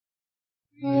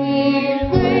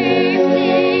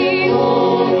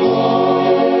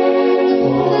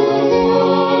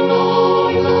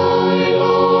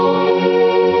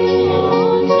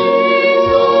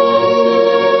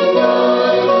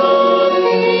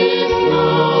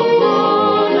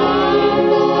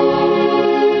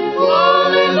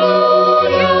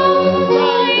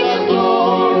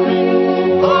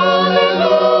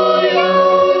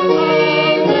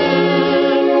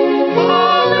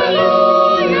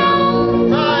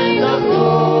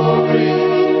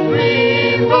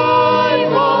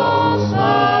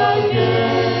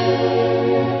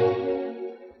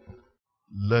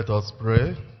Let us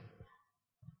pray.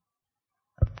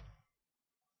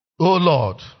 O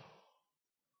Lord,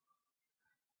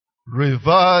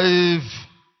 revive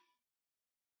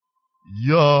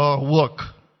your work,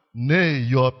 nay,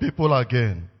 your people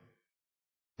again,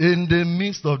 in the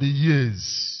midst of the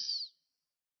years,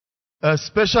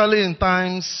 especially in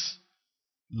times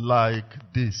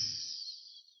like this.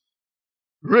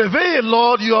 Reveal,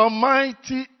 Lord, your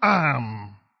mighty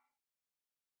arm.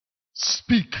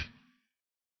 Speak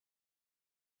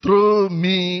through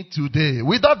me today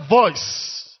with that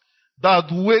voice that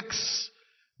wakes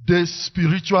the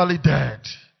spiritually dead,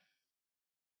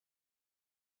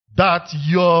 that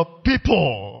your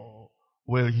people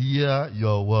will hear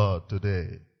your word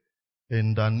today.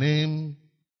 In the name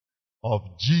of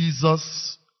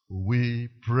Jesus we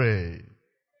pray.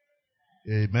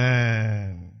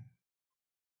 Amen.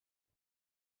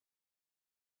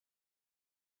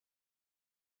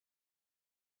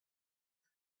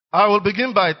 I will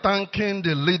begin by thanking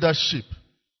the leadership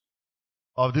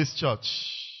of this church.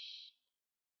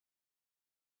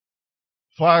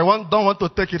 For I don't want to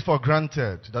take it for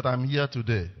granted that I'm here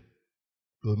today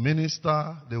to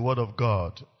minister the word of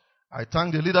God. I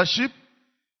thank the leadership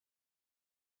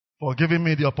for giving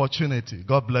me the opportunity.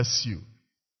 God bless you.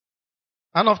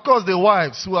 And of course the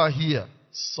wives who are here,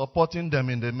 supporting them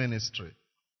in the ministry.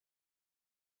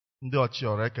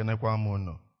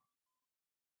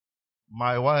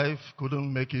 My wife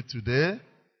couldn't make it today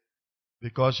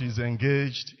because she's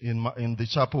engaged in the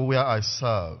chapel where I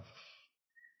serve.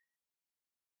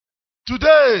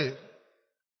 Today,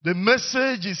 the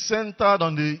message is centered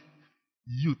on the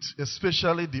youth,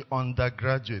 especially the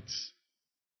undergraduates.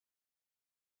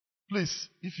 Please,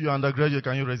 if you're undergraduate,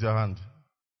 can you raise your hand?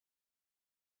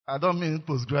 I don't mean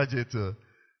postgraduate.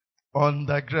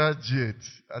 Undergraduate.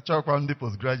 I talk about the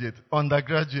postgraduate.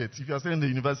 Undergraduate. If you're still in the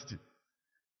university.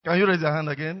 Can you raise your hand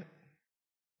again?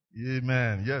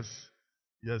 Amen. Yes.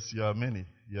 Yes, you are many.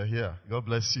 You are here. God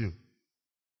bless you.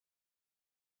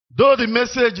 Though the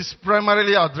message is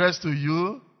primarily addressed to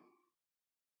you,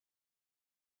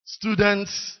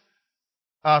 students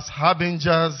as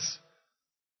harbingers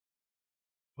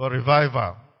for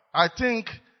revival, I think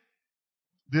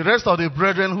the rest of the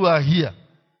brethren who are here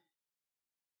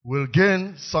will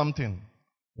gain something,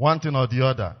 one thing or the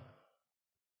other.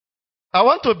 I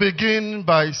want to begin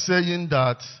by saying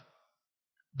that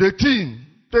the theme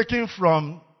taken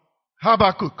from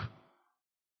Habakkuk,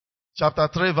 chapter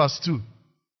 3, verse 2,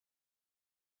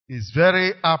 is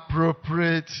very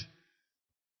appropriate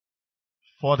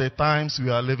for the times we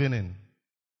are living in.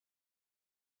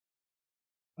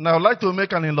 And I would like to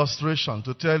make an illustration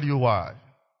to tell you why.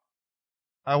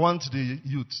 I want the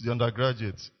youth, the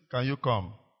undergraduates. Can you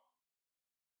come?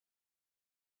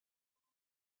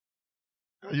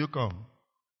 Can you come?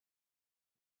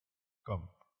 Come.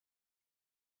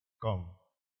 Come.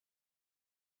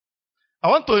 I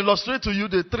want to illustrate to you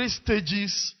the 3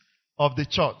 stages of the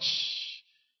church.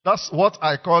 That's what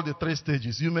I call the 3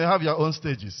 stages. You may have your own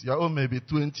stages. Your own may be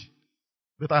 20.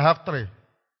 But I have 3.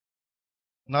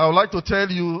 Now I would like to tell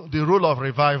you the role of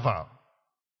revival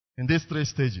in these 3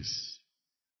 stages.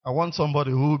 I want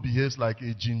somebody who behaves like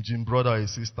a Jim brother or a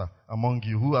sister among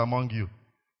you. Who among you?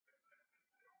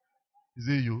 Is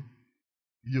it you?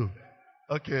 You.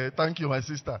 Okay, thank you, my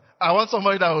sister. I want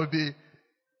somebody that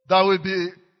will be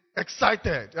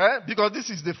excited. Because this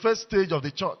is the first stage of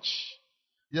the church.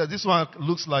 Yeah, this one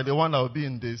looks like the one that will be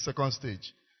in the second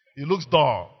stage. It looks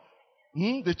dull.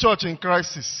 The church in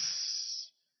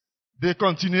crisis. The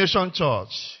continuation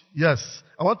church. Yes,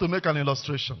 I want to make an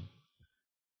illustration.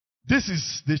 This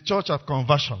is the church at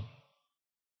conversion.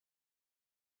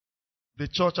 The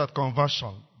church at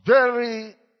conversion.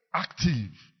 Very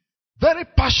active. Very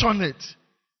passionate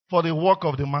for the work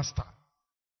of the master.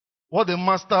 What the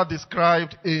master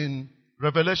described in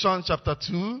Revelation chapter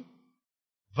 2,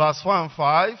 verse 4 and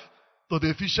 5, to the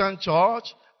Ephesian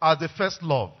church as the first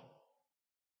love.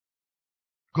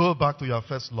 Go back to your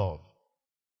first love.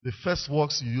 The first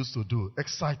works you used to do.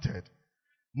 Excited.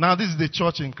 Now this is the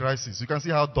church in crisis. You can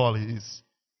see how dull he is.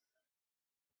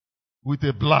 With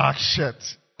a black shirt.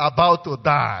 About to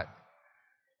die.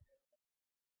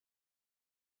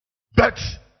 But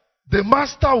the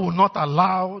master will not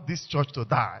allow this church to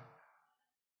die.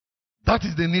 That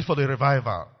is the need for the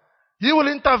revival. He will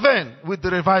intervene with the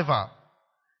revival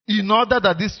in order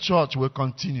that this church will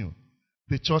continue.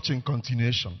 The church in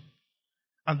continuation.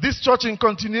 And this church in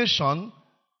continuation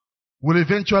will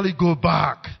eventually go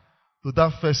back to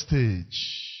that first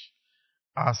stage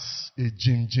as a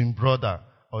Jim brother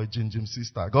or a Jim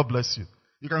sister. God bless you.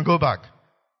 You can go back.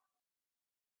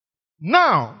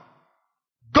 Now,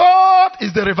 God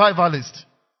is the revivalist.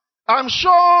 I'm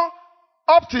sure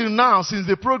up till now, since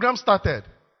the program started,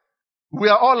 we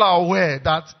are all aware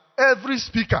that every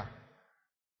speaker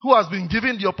who has been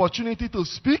given the opportunity to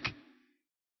speak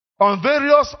on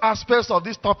various aspects of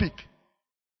this topic,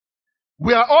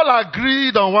 we are all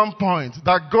agreed on one point,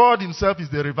 that God himself is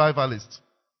the revivalist.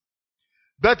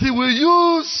 That he will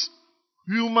use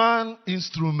human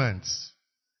instruments.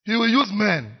 He will use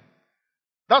men.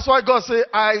 That's why God said,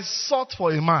 I sought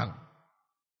for a man.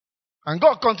 And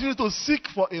God continues to seek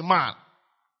for a man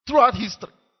throughout history.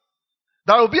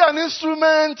 That will be an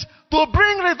instrument to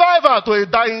bring revival to a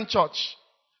dying church.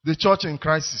 The church in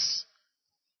crisis.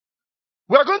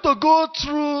 We are going to go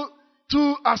through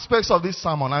two aspects of this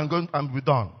sermon. I'm be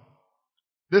done.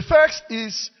 The first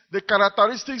is the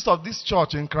characteristics of this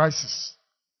church in crisis.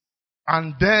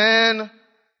 And then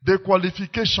the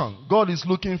qualification God is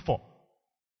looking for.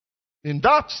 In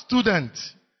that student,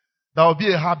 there will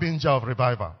be a harbinger of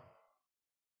revival.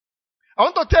 I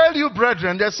want to tell you,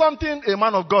 brethren, there's something a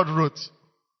man of God wrote.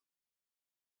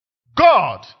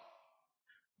 God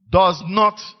does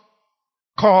not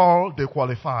call the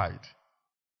qualified.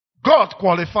 God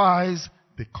qualifies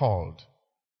the called.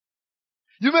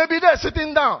 You may be there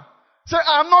sitting down. Say,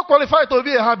 I'm not qualified to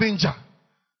be a harbinger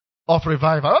of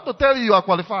revival. I want to tell you, you are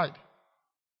qualified.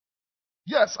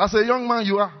 Yes, as a young man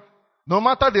you are. No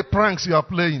matter the pranks you are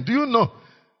playing. Do you know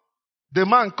the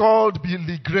man called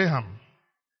Billy Graham?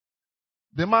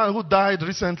 The man who died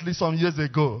recently some years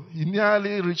ago. He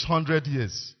nearly reached 100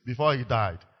 years before he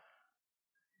died.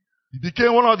 He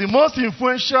became one of the most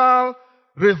influential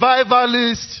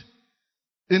revivalists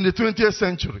in the 20th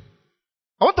century.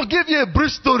 I want to give you a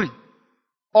brief story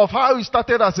of how he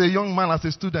started as a young man, as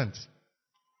a student.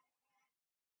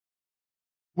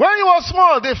 When he was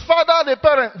small,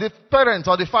 the parents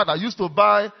or the father used to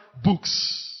buy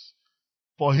books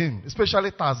for him,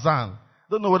 especially Tarzan. I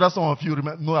don't know whether some of you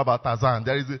know about Tarzan.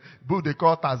 There is a book they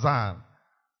call Tarzan.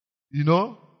 You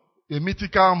know, a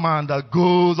mythical man that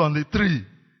goes on the tree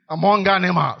among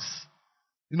animals.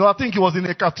 You know, I think it was in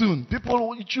a cartoon.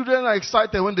 Children are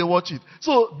excited when they watch it.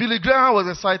 So Billy Graham was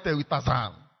excited with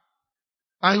Tarzan.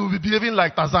 And he will be behaving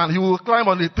like Tarzan. He will climb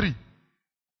on a tree.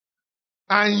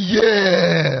 And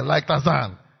yeah, like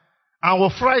Tarzan. And will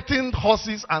frighten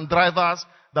horses and drivers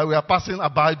that were passing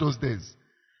by those days.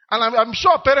 And I'm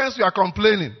sure parents were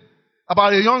complaining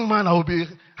about a young man who will be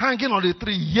hanging on the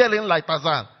tree, yelling like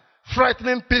Tarzan,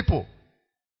 frightening people.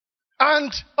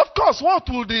 And of course, what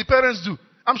will the parents do?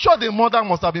 I'm sure the mother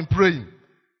must have been praying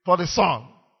for the son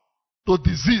to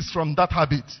desist from that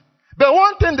habit. But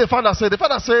one thing the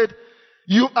father said,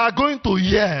 you are going to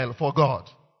yell for God.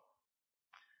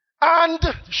 And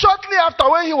shortly after,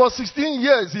 when he was 16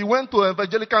 years, he went to an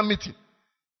evangelical meeting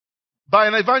by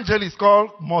an evangelist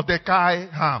called Mordecai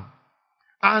Ham.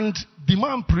 And the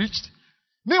man preached.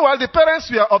 Meanwhile, the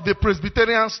parents were of the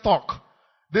Presbyterian stock.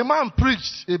 The man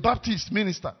preached, a Baptist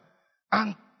minister.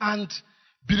 And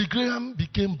Billy Graham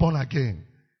became born again,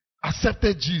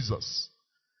 accepted Jesus.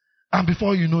 And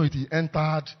before you know it, he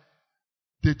entered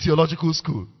the theological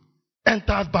school,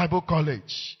 entered Bible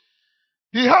college.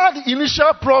 He had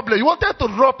initial problem. He wanted to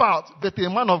drop out, but a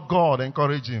man of God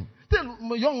encouraged him.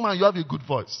 Tell young man, you have a good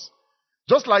voice.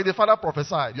 Just like the father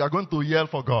prophesied, you are going to yell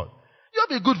for God. You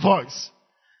have a good voice.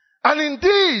 And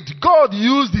indeed, God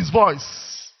used his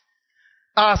voice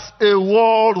as a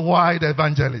worldwide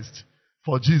evangelist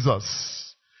for Jesus.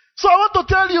 So I want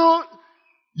to tell you,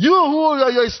 you who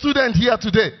are a student here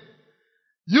today,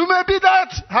 you may be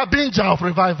that harbinger of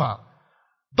revival.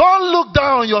 Don't look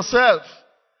down on yourself.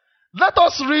 Let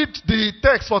us read the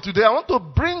text for today. I want to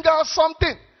bring out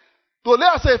something to lay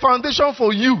as a foundation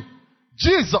for you.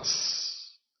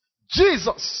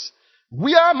 Jesus,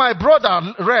 where my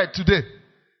brother read today.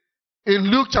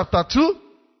 In Luke chapter 2,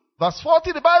 verse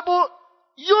 40, the Bible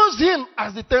used him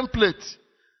as the template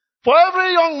for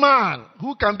every young man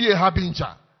who can be a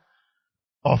harbinger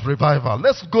of revival.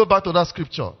 Let's go back to that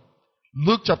scripture.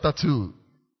 Luke chapter 2.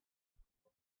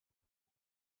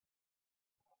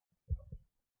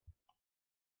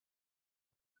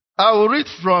 I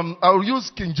will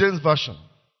use King James Version.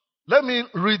 Let me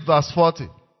read verse 40.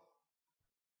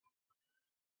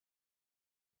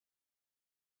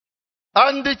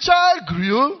 And the child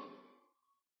grew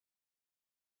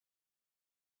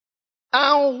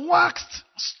and waxed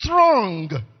strong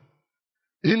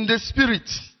in the spirit,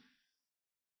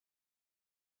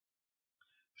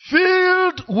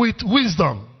 filled with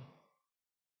wisdom,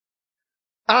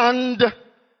 and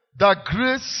the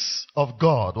grace of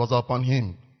God was upon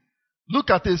him. Look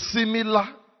at a similar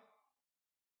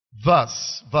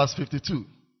verse 52.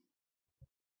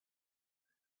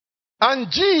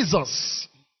 And Jesus,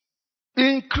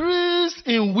 increased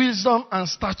in wisdom and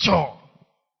stature,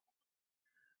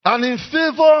 and in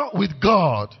favor with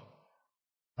God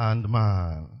and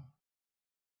man.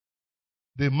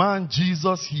 The man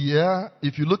Jesus here,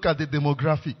 if you look at the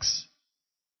demographics,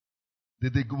 the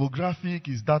demographic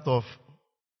is that of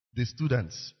the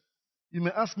students. You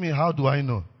may ask me, how do I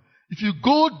know? If you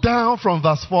go down from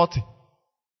verse 40,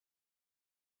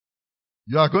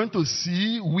 you are going to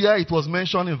see where it was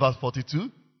mentioned in verse 42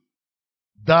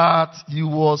 that he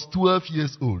was 12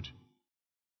 years old.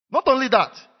 Not only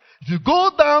that, if you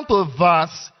go down to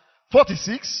verse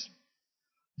 46,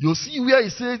 you'll see where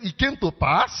it says it came to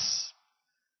pass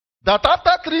that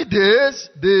after 3 days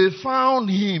they found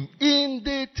him in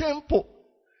the temple,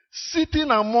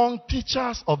 sitting among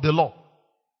teachers of the law.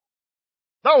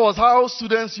 That was how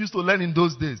students used to learn in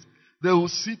those days. They would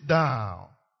sit down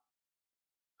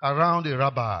around a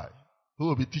rabbi who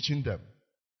will be teaching them.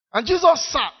 And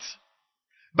Jesus sat.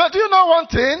 But do you know one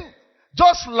thing?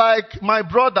 Just like my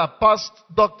brother,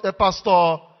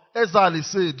 Pastor Ezali,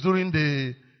 said during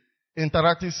the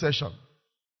interactive session,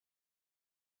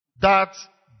 that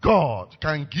God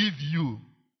can give you,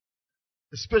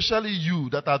 especially you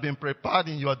that have been prepared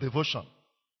in your devotion,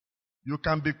 you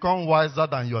can become wiser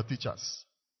than your teachers.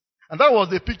 And that was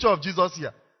the picture of Jesus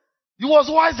here. He was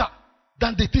wiser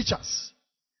than the teachers.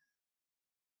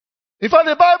 In fact,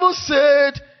 the Bible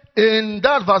said in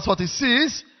that verse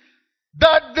 46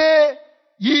 that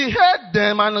he heard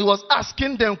them and he was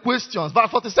asking them questions. Verse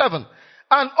 47.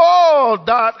 And all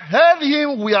that heard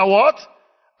him were what?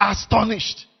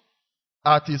 Astonished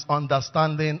at his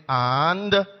understanding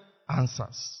and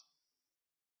answers.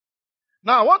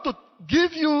 Now I want to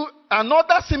give you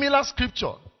another similar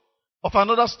scripture of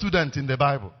another student in the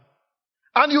Bible.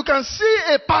 And you can see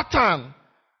a pattern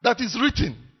that is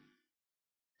written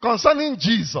concerning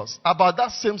Jesus about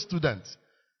that same student.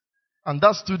 And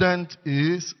that student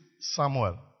is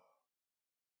Samuel.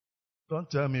 Don't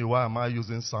tell me why am I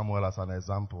using Samuel as an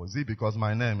example. Is it because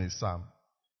my name is Sam?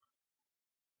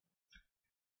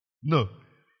 No.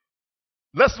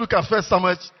 Let's look at 1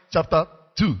 Samuel chapter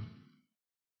 2.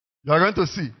 You are going to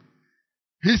see.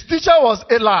 His teacher was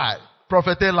Eli,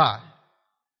 prophet Eli.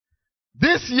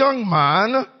 This young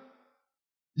man,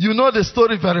 you know the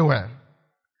story very well.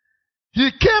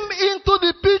 He came into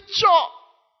the picture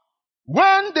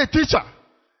when the teacher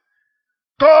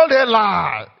called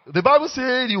Eli. The Bible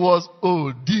said he was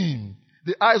old, dim.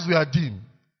 The eyes were dim.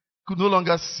 Could no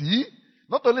longer see.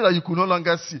 Not only that you could no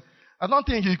longer see, I don't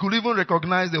think he could even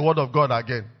recognize the word of God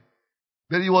again.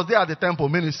 But he was there at the temple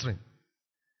ministering.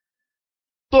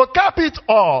 To cap it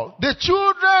all, the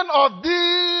children of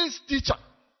this teacher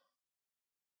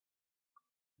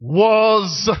who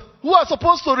are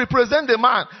supposed to represent the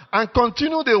man and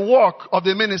continue the work of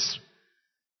the ministry.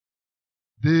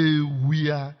 They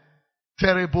were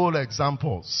terrible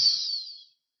examples.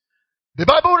 The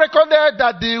Bible recorded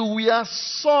that they were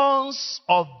sons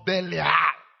of Belial.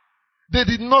 They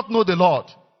did not know the Lord.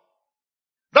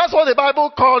 That's what the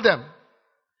Bible called them.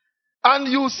 And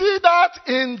you see that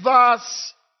in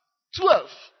verse 12.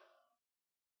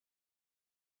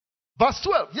 Verse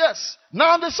 12, yes.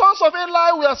 Now the sons of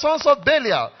Eli were sons of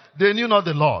Belial. They knew not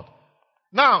the Lord.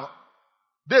 Now,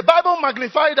 the Bible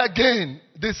magnified again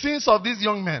the sins of these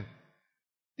young men.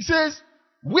 It says,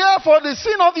 wherefore the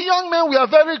sin of the young men were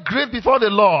very great before the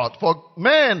Lord, for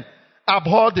men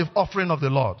abhorred the offering of the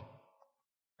Lord.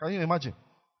 Can you imagine?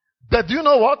 But do you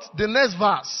know what? The next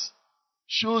verse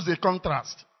shows a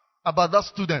contrast about that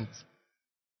student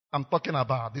I'm talking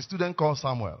about. The student called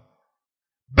Samuel.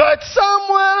 But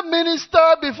Samuel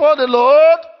ministered before the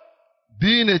Lord,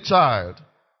 being a child,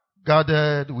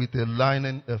 gathered with a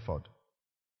linen ephod.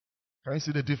 Can you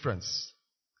see the difference?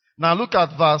 Now look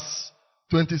at verse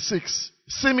 26.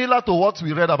 Similar to what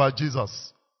we read about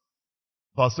Jesus.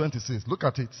 Verse 26. Look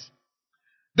at it.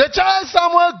 The child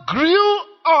Samuel grew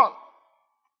on.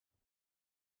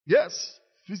 Yes,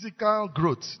 physical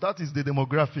growth. That is the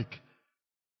demographic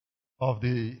of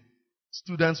the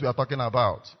students we are talking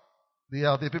about. They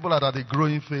are the people that are at the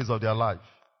growing phase of their life.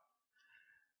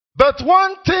 But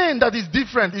one thing that is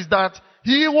different is that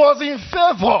he was in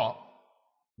favor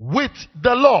with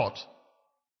the Lord.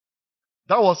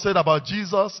 That was said about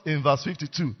Jesus in verse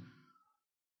 52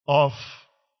 of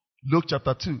Luke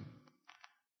chapter 2.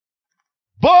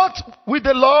 Both with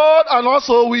the Lord and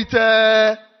also with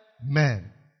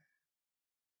men.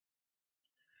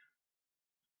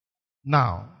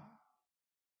 Now,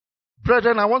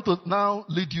 brethren, I want to now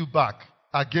lead you back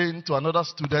again to another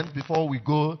student before we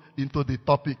go into the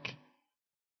topic.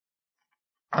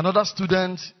 Another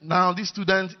student. Now, this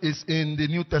student is in the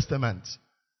New Testament.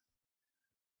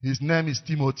 His name is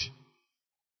Timothy.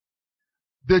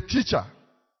 The teacher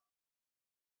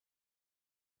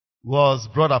was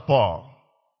Brother Paul.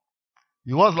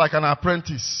 He was like an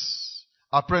apprentice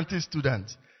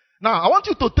student. Now, I want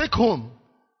you to take home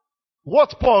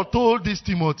what Paul told this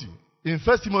Timothy in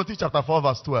 1 Timothy chapter 4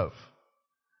 verse 12.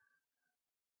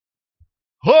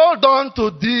 Hold on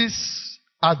to this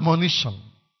admonition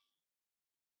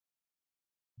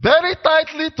very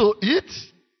tightly to it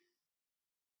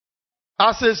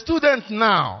as a student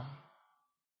now,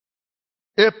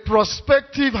 a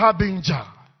prospective harbinger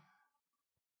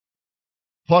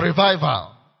for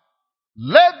revival.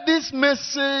 Let this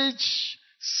message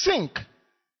sink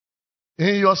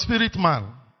in your spirit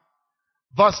man.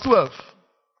 Verse 12.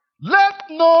 Let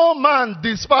no man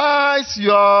despise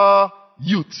your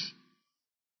youth,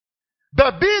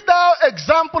 but be thou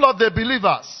example of the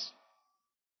believers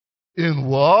in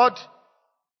word,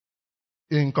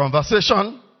 in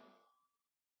conversation,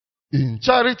 in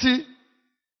charity,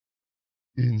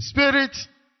 in spirit,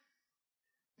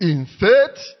 in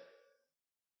faith,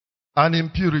 and in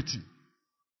purity.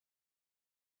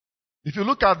 If you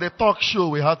look at the talk show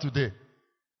we had today,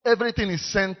 everything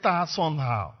is centered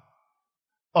somehow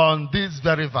on this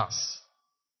very verse.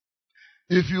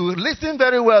 If you listen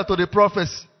very well to the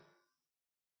prophecy,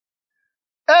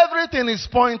 everything is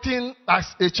pointing as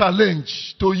a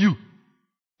challenge to you.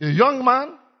 A young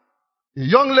man, a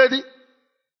young lady,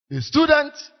 a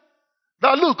student,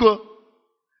 that look,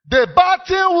 the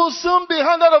baton will soon be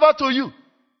handed over to you.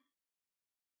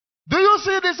 Do you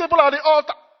see these people at the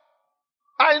altar?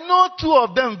 I know two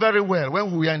of them very well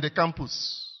when we were in the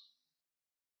campus.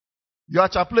 Your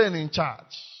chaplain in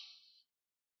charge.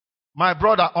 My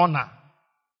brother Honor.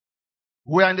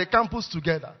 We are in the campus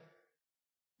together.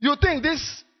 You think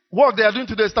this work they are doing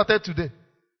today started today?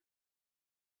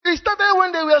 It started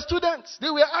when they were students. They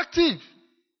were active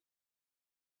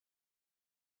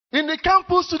in the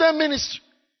campus student ministry,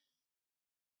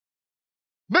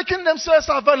 making themselves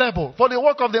available for the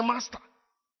work of the master.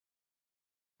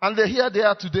 And here they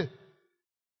are today,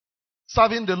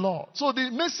 serving the Lord. So the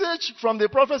message from the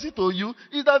prophecy to you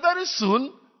is that very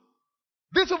soon,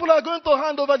 these people are going to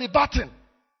hand over the baton.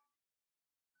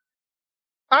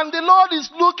 And the Lord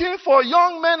is looking for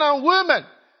young men and women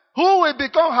who will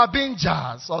become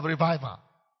harbingers of revival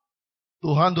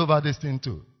to hand over this thing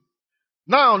to.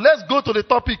 Now, let's go to the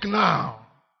topic now.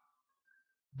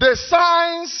 The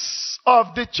signs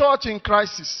of the church in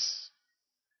crisis.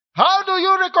 How do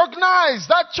you recognize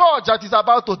that church that is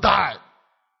about to die?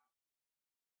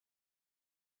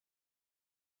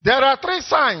 There are 3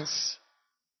 signs.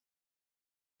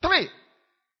 3.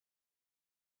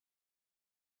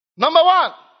 Number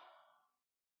 1.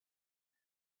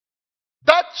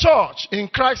 That church in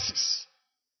crisis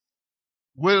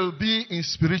will be in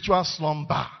spiritual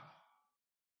slumber.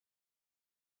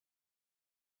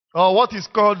 Or what is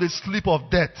called the sleep of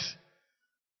death.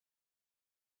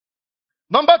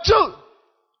 Number 2.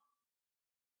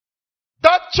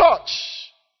 That church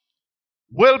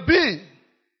will be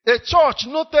a church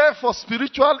noted for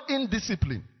spiritual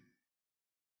indiscipline.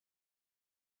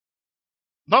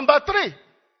 Number 3.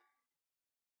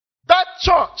 That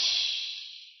church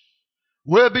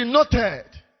will be noted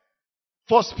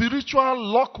for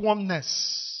spiritual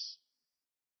lukewarmness.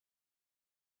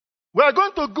 We are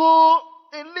going to go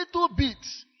a little bit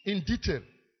in detail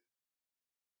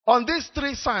on these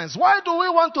 3 signs. Why do we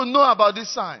want to know about these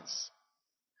signs?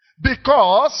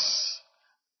 Because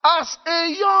as a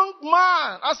young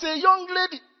man, as a young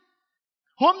lady,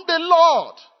 whom the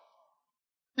Lord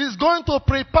is going to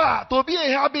prepare to be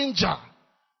a harbinger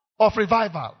of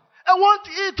revival, I want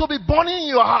it to be burning in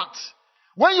your heart.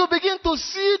 When you begin to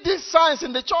see these signs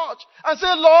in the church and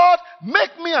say, Lord,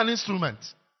 make me an instrument.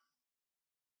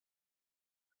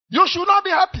 You should not be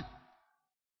happy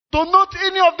to note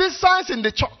any of these signs in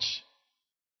the church.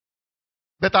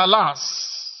 But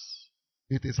alas,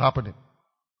 it is happening.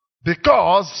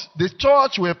 Because the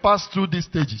church will pass through these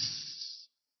stages.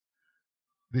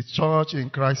 The church in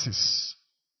crisis.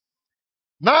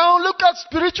 Now look at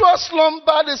spiritual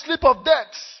slumber, the sleep of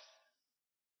death.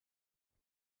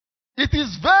 It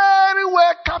is very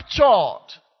well captured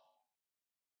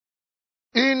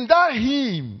in that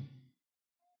hymn,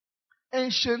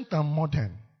 Ancient and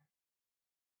Modern,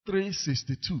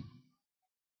 362,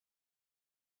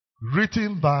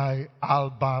 written by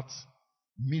Albert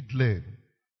Midland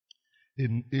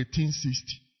in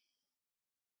 1860.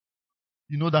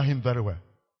 You know that hymn very well.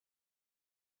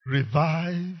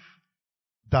 Revive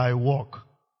thy work,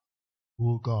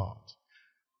 O God.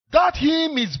 That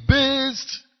hymn is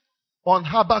based on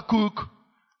Habakkuk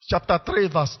chapter 3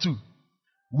 verse 2,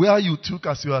 where you took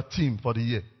as your theme for the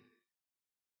year.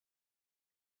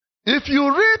 If you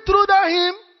read through the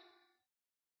hymn,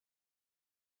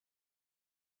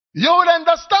 you will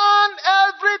understand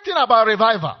everything about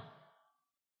revival.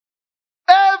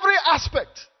 Every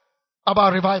aspect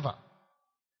about revival.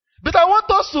 But I want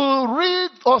us to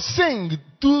read or sing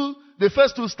to the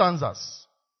first two stanzas.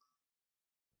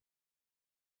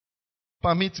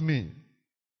 Permit me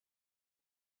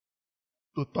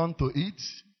to turn to it.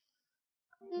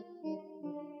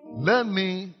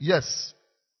 Yes.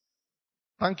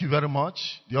 Thank you very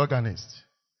much, the organist.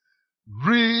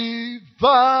 Revive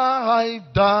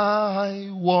thy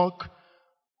work,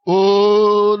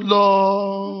 O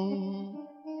Lord,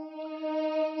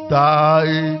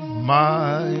 thy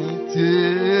mighty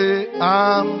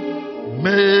arm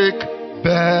make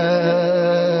bare.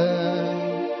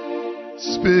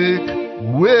 Speak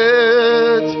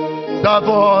with the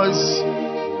voice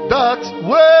that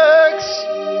wakes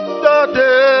the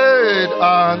dead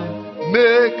and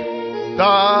make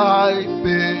thy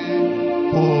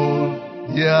people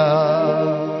hear.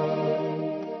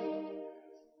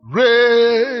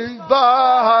 Revive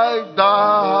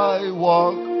thy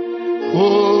work, O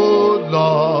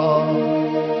Lord.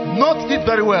 Note it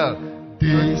very well.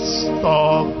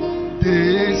 Disturb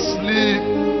the sleep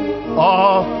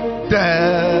of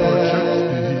death.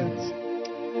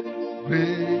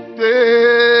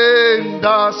 Retain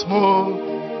the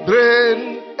smoldering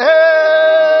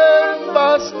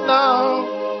embers now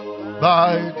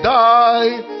by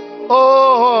thy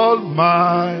almighty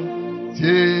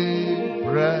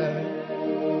breath.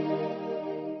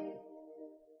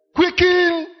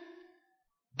 Quicken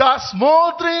the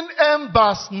smoldering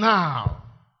embers now.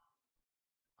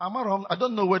 Am I wrong? I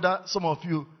don't know whether some of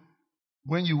you,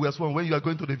 when you are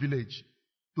going to the village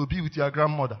to be with your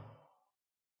grandmother,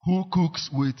 who cooks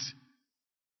with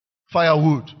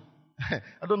firewood. I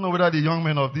don't know whether the young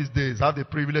men of these days have the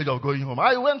privilege of going home.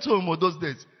 I went home on those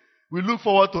days. We look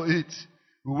forward to it.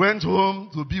 We went home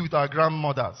to be with our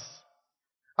grandmothers.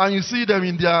 And you see them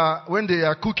when they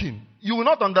are cooking. You will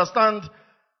not understand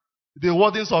the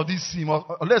wordings of this hymn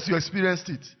unless you experienced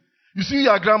it. You see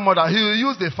your grandmother, he will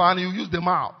use the fan, he will use the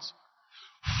mouth.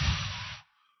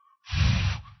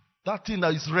 That thing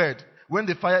that is red, when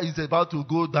the fire is about to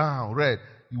go down red,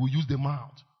 he will use the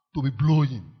mouth to be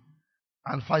blowing.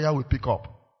 And fire will pick up.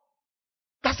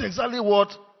 That's exactly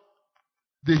what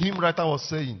the hymn writer was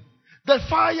saying. The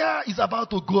fire is about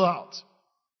to go out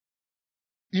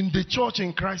in the church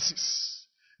in crisis.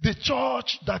 The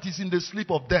church that is in the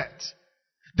sleep of death.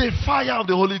 The fire of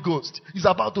the Holy Ghost is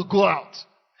about to go out.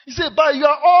 He said, by your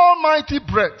almighty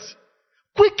breath,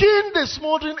 quicken the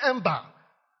smoldering ember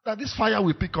that this fire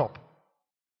will pick up.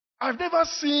 I've never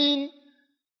seen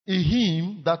a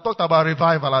hymn that talked about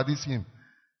revival like this hymn.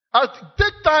 I'll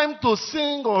take time to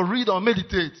sing or read or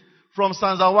meditate from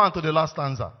stanza 1 to the last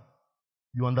stanza.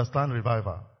 You understand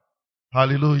revival.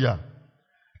 Hallelujah.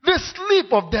 The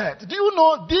sleep of death. Do you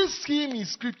know this hymn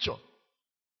is scripture?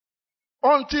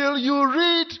 Until you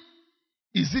read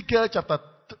Ezekiel chapter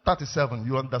 37,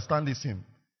 you understand this hymn.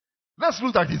 Let's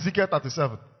look at Ezekiel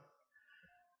 37.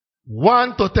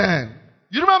 1 to 10.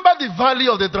 You remember the valley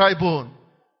of the dry bone?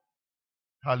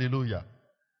 Hallelujah.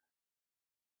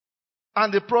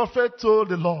 And the prophet told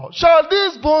the Lord, shall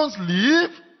these bones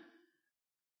live?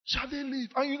 Shall they live?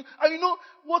 And you know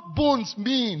what bones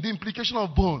mean, the implication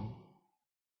of bone?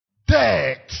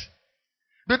 Death.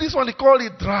 But this one they call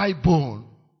it dry bone.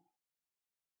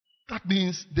 That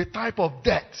means the type of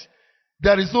death.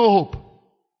 There is no hope.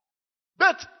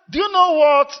 But do you know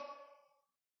what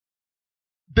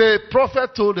the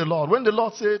prophet told the Lord? When the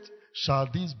Lord said, shall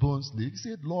these bones live? He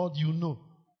said, Lord, you know.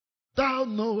 Thou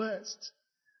knowest.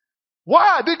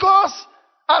 Why? Because,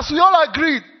 as we all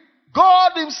agreed,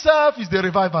 God himself is the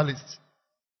revivalist.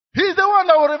 He's the one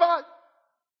that will revive.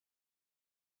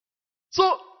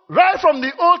 So, right from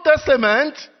the Old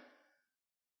Testament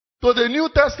to the New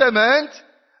Testament,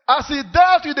 as he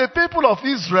dealt with the people of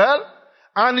Israel,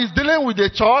 and he's dealing with the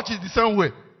church, it's the same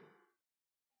way.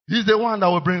 He's the one that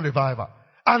will bring revival.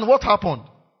 And what happened?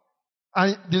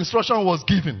 And the instruction was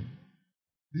given.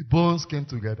 The bones came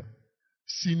together.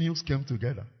 Sinews came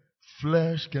together.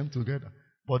 Flesh came together.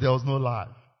 But there was no life.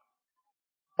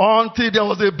 Until there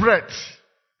was a breath.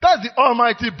 That's the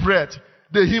almighty breath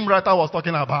the hymn writer was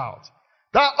talking about.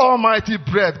 That almighty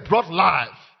breath brought life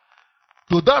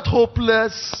to that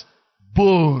hopeless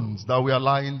bones that were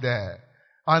lying there.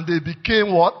 And they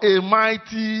became what? A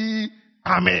mighty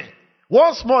army.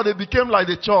 Once more they became like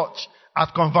the church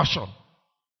at conversion.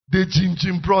 The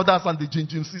Jim brothers and the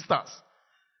Jim sisters.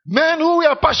 Men who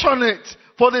were passionate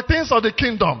for the things of the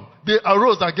kingdom. They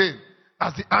arose again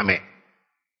as the army.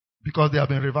 Because they have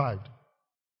been revived.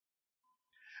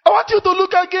 I want you to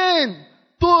look again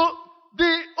to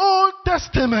the Old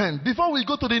Testament before we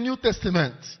go to the New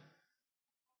Testament.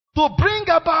 To bring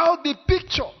about the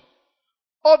picture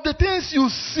of the things you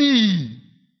see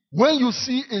when you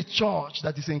see a church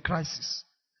that is in crisis.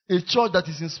 A church that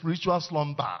is in spiritual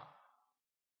slumber.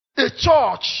 A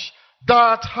church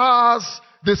that has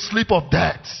the sleep of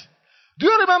death. Do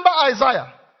you remember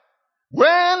Isaiah?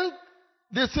 When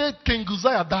they said King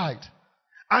Uzziah died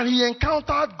and he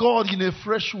encountered God in a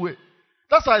fresh way.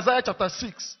 That's Isaiah chapter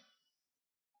 6.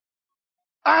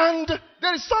 And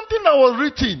there is something that was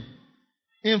written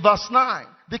in verse 9.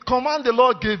 The command the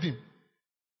Lord gave him.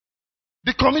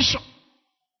 The commission.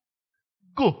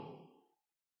 Go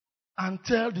and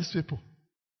tell these people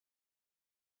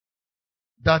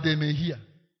that they may hear.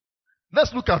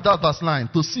 Let's look at that verse 9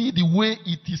 to see the way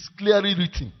it is clearly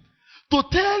written. To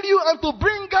tell you and to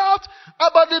bring out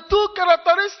about the two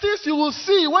characteristics you will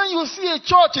see when you see a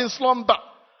church in slumber.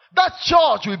 That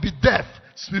church will be deaf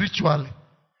spiritually.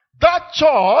 That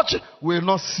church will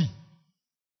not see.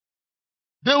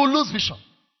 They will lose vision.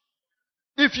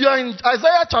 If you are in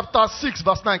Isaiah chapter 6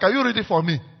 verse 9, can you read it for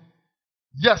me?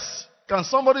 Yes. Can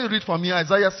somebody read for me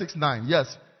Isaiah 6, 9?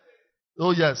 Yes.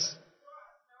 Oh yes.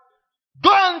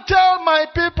 Go and tell my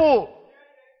people.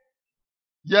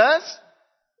 Yes?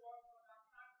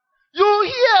 You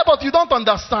hear but you don't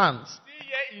understand.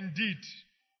 See ye indeed,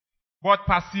 but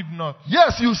perceive not.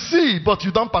 Yes, you see but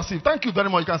you don't perceive. Thank you very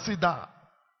much. You can see that.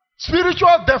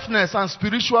 Spiritual deafness and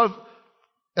spiritual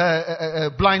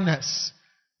blindness.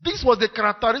 This was the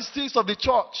characteristics of the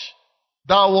church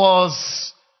that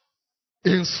was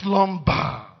in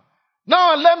slumber.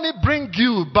 Now let me bring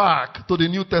you back to the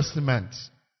New Testament.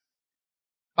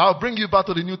 I'll bring you back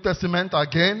to the New Testament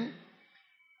again.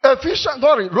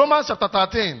 Romans chapter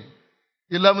 13,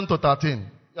 11 to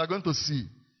 13. You are going to see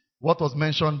what was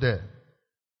mentioned there.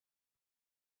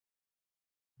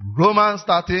 Romans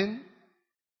 13,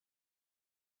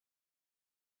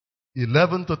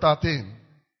 11 to 13.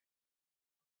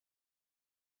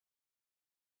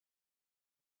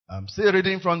 I'm still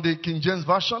reading from the King James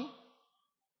Version.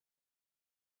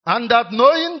 And that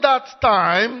knowing that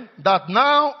time, that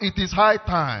now it is high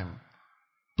time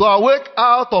to awake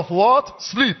out of what?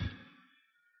 Sleep.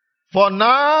 For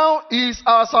now is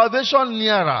our salvation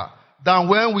nearer than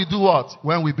when we do what?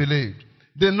 When we believed.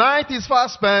 The night is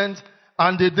fast spent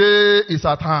and the day is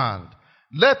at hand.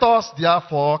 Let us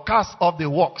therefore cast off the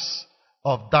works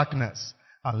of darkness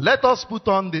and let us put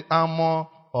on the armor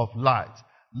of light.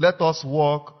 Let us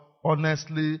walk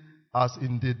honestly as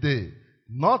in the day,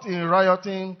 not in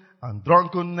rioting and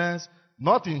drunkenness,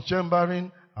 not in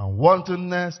chambering and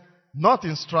wantonness, not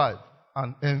in strife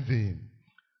and envying.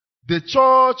 The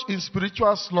church in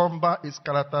spiritual slumber is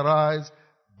characterized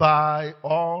by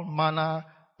all manner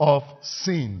of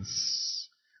sins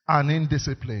and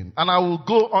indiscipline. And I will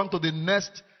go on to the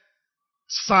next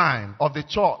sign of the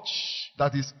church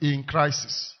that is in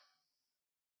crisis.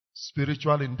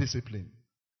 Spiritual indiscipline.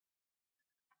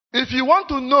 If you want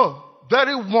to know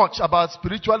very much about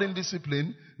spiritual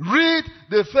indiscipline, read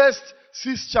the first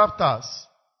 6 chapters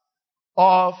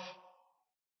of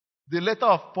the letter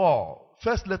of Paul,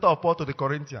 first letter of Paul to the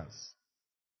Corinthians.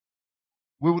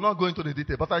 We will not go into the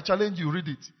detail, but I challenge you, read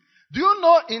it. Do you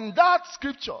know in that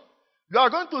scripture, you are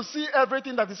going to see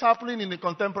everything that is happening in the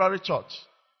contemporary church.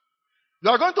 You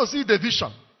are going to see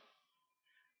division.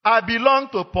 I belong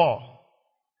to Paul.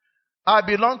 I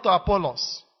belong to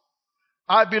Apollos.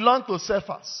 I belong to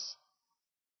Cephas.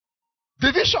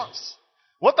 Divisions.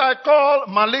 What I call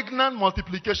malignant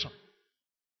multiplication.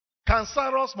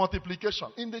 Cancerous multiplication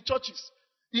in the churches.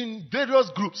 In various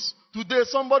groups. Today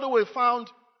somebody will found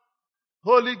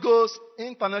Holy Ghost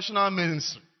International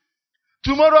Ministry.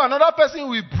 Tomorrow another person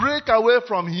will break away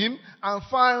from him and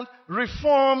find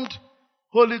Reformed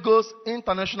Holy Ghost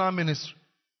International Ministry.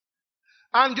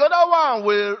 And the other one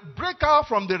will break out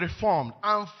from the Reformed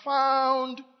and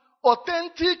found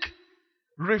authentic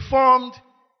Reformed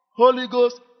Holy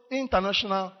Ghost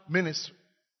International Ministry.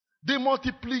 The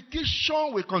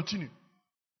multiplication will continue.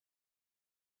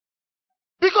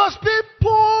 Because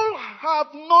people have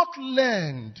not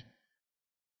learned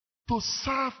to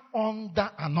serve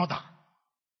under another.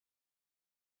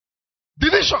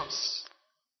 Divisions.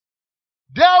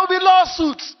 There will be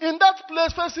lawsuits. In that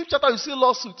place, first chapter, you see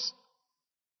lawsuits.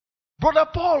 Brother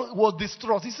Paul was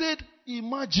distraught. He said,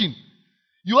 imagine,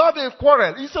 you have a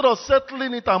quarrel. Instead of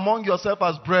settling it among yourself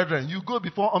as brethren, you go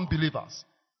before unbelievers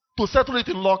to settle it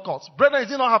in law courts. Brethren,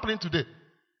 is it not happening today?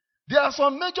 There are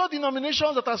some major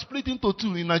denominations that are split into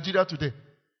 2 in Nigeria today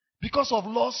because of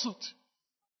lawsuit.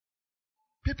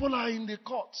 People are in the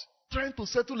court trying to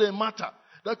settle a matter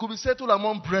that could be settled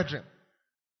among brethren.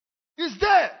 It's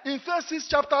there in first 6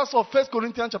 chapters of First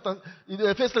Corinthians chapter, in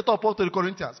the first letter of Paul to the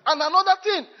Corinthians. And another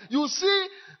thing you see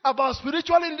about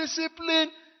spiritual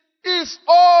indiscipline is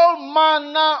all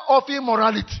manner of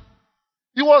immorality.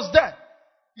 It was there.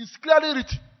 It's clearly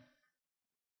written.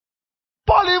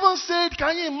 Paul even said,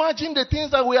 can you imagine the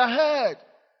things that we are heard?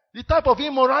 The type of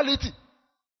immorality.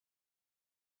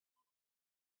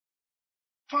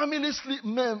 Family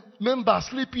members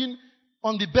sleeping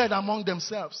on the bed among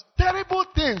themselves. Terrible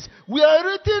things. We are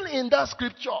written in that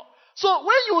scripture. So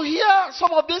when you hear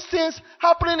some of these things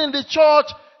happening in the church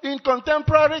in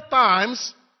contemporary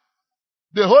times,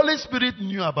 the Holy Spirit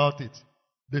knew about it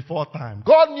before time.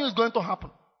 God knew it's going to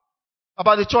happen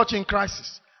about the church in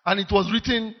crisis. And it was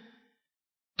written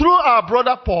through our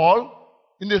brother Paul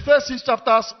in the first 6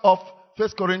 chapters of 1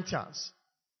 Corinthians.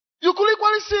 You could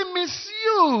equally see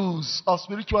misuse of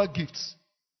spiritual gifts,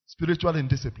 spiritual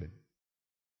indiscipline.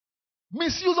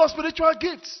 Misuse of spiritual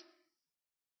gifts.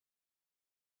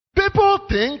 People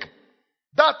think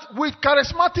that with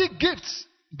charismatic gifts,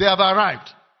 they have arrived.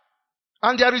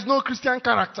 And there is no Christian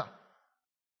character.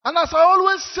 And as I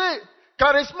always say,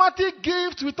 charismatic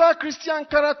gifts without Christian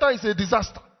character is a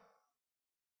disaster.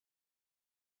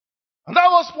 And that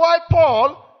was why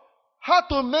Paul had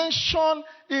to mention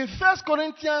in 1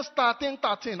 Corinthians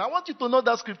 13:13. I want you to know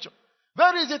that scripture.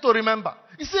 Very easy to remember.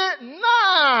 He said,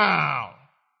 now.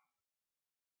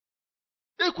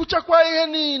 Ekwuchakwa ihe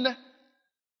niile.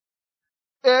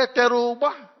 Etere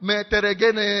ụgba ma etere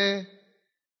gịnị.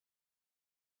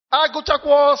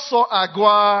 Agụchakwa ọsọ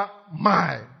agụa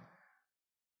mile.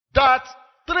 That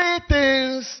 3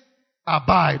 things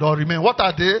abide or remain. What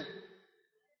are they?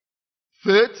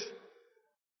 Faith,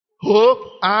 hope,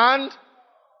 and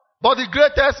but the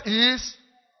greatest is,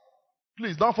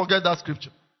 please don't forget that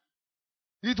scripture.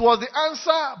 It was the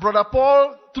answer Brother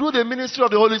Paul, through the ministry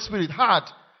of the Holy Spirit, had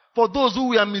for those who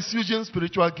were misusing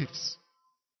spiritual gifts.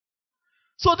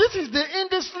 So this is the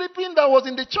indiscipline that was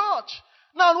in the church.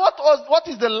 Now what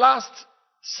is the last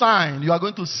sign you are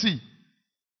going to see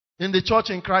in the church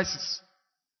in crisis?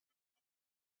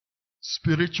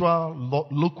 Spiritual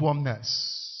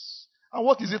lukewarmness. And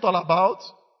what is it all about?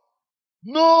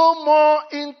 No more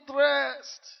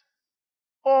interest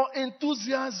or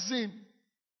enthusiasm.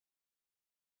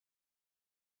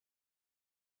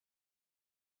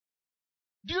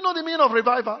 Do you know the meaning of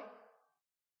revival?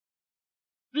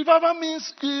 Revival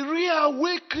means a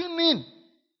reawakening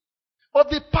of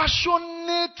the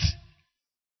passionate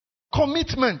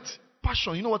commitment.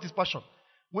 Passion. You know what is passion?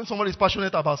 When somebody is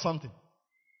passionate about something.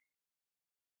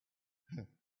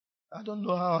 I don't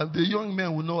know how the young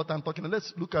men will know what I'm talking about.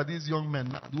 Let's look at these young men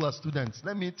now who are students.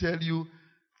 Let me tell you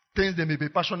things they may be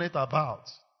passionate about.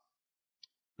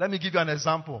 Let me give you an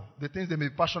example. The things they may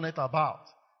be passionate about.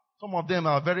 Some of them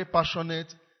are very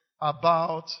passionate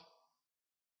about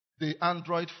the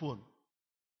Android phone.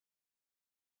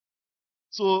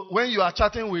 So when you are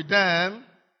chatting with them,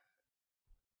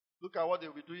 look at what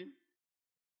they'll be doing.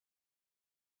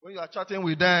 When you are chatting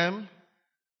with them,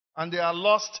 and they are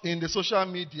lost in the social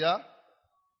media,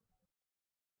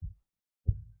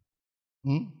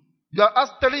 you are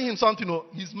telling him something,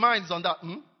 his mind is on that.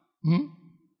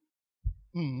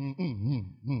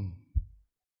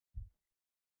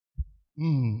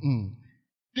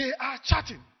 They are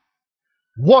chatting,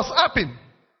 WhatsApping,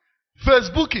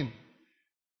 Facebooking,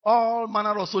 all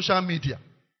manner of social media.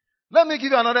 Let me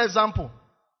give you another example.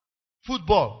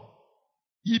 Football,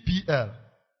 EPL,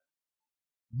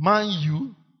 Man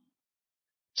U,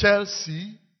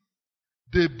 Chelsea,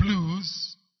 the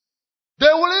Blues, they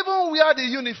will even wear the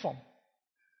uniform.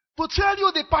 To tell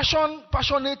you the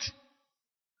passionate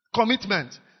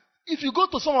commitment. If you go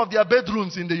to some of their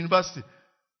bedrooms in the university,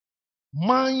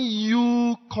 Man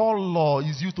U color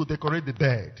is used to decorate the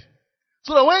bed.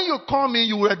 So that when you come in,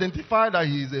 you will identify that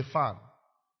he is a fan.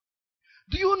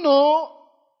 Do you know,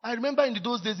 I remember in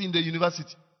those days in the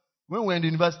university, when we were in the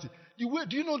university,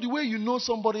 do you know the way you know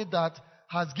somebody that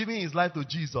has given his life to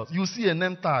Jesus? You see a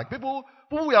name tag. People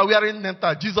who are wearing name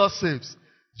tag, Jesus saves.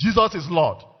 Jesus is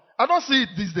Lord. I don't see it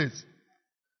these days.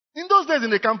 In those days in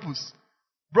the campus,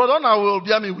 brother, I will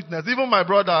bear me witness. Even my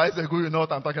brother is a good, you know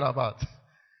what I'm talking about.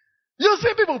 You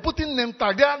see people putting name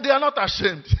tag. They are not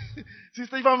ashamed.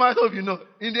 Sister, if I might have, you know,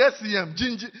 in the SCM,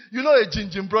 you know a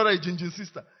Jinjin brother, a Jinjin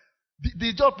sister.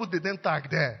 They just put the name tag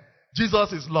there.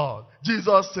 Jesus is Lord.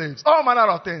 Jesus saves. All manner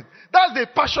of things. That's the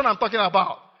passion I'm talking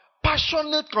about.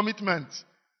 Passionate commitment.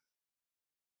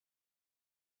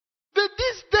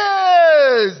 These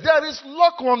days, there is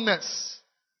lukewarmness.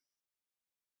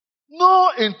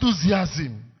 No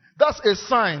enthusiasm. That's a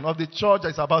sign of the church that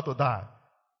is about to die.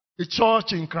 A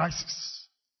church in crisis.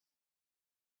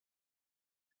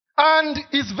 And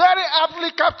is very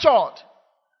aptly captured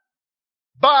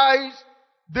by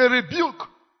the rebuke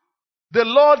the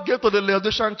Lord gave to the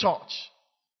Laodicean church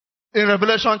in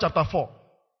Revelation chapter 4.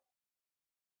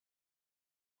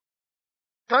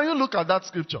 Can you look at that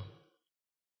scripture?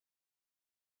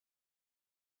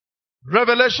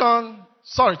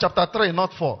 Chapter 3,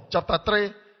 not 4. Chapter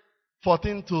 3,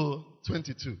 14 to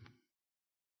 22.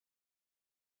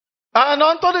 And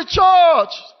unto the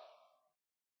church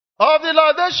of the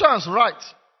Laodiceans write,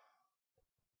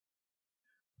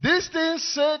 these things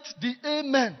said the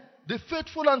Amen, the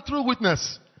faithful and true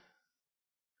witness,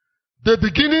 the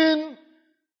beginning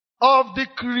of the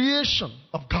creation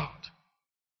of God.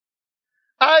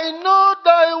 I know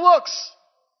thy works,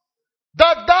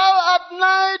 that thou art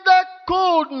neither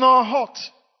cold nor hot.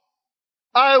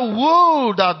 I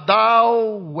would that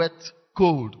thou wert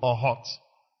cold or hot.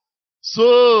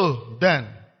 So then,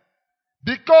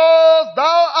 because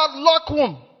thou art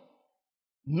lukewarm,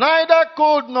 neither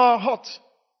cold nor hot,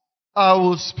 I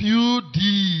will spew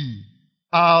thee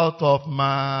out of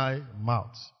my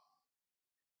mouth.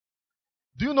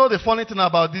 Do you know the funny thing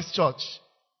about this church?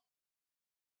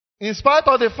 In spite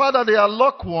of the fact that they are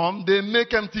lukewarm, they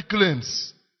make empty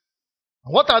claims.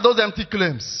 What are those empty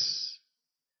claims?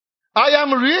 I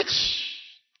am rich,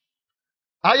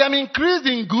 I am increased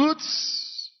in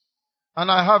goods,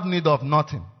 and I have need of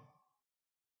nothing.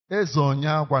 I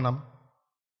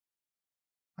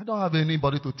don't have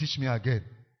anybody to teach me again.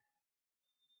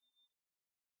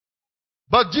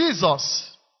 But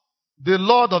Jesus, the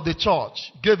Lord of the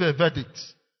church, gave a verdict.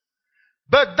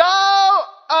 But thou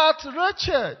art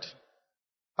wretched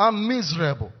and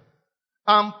miserable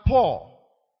and poor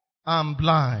and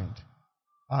blind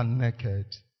and naked.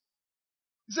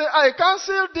 He said, I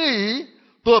counsel thee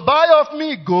to buy of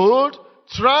me gold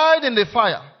tried in the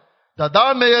fire, that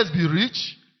thou mayest be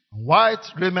rich, and white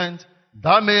raiment,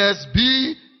 thou mayest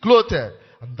be clothed,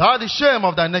 and that the shame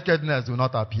of thy nakedness do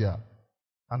not appear.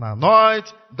 And anoint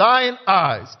thine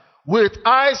eyes with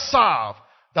eye salve,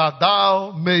 that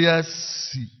thou mayest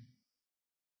see.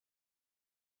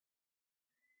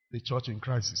 The church in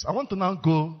crisis. I want to now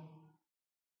go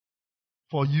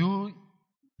for you,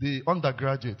 the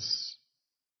undergraduates,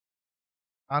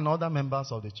 and other members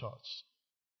of the church.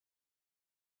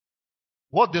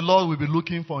 What the Lord will be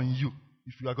looking for in you,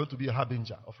 if you are going to be a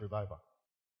harbinger of revival.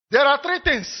 There are 3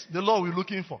 things the Lord will be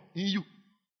looking for in you.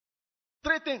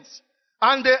 3 things.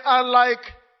 And they are like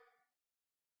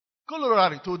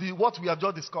corollary to what we have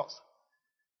just discussed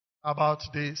about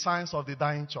the signs of the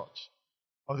dying church,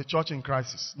 of the church in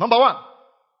crisis. Number 1,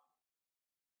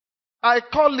 I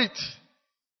call it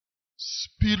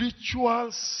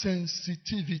spiritual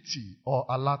sensitivity or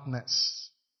alertness.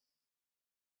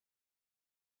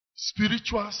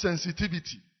 Spiritual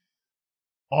sensitivity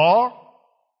or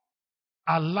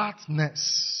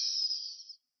alertness.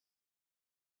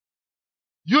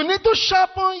 You need to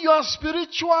sharpen your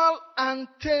spiritual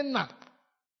antenna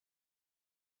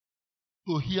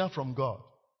to hear from God.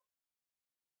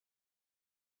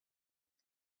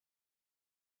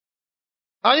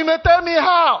 And you may tell me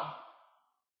how.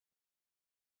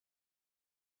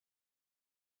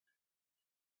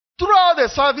 Throughout the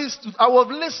service, I was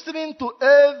listening to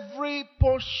every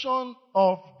portion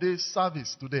of the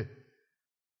service today.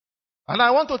 And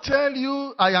I want to tell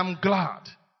you, I am glad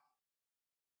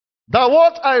that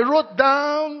what I wrote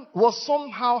down was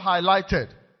somehow highlighted.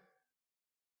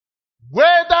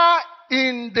 Whether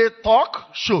in the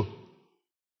talk show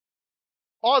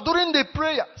or during the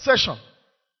prayer session.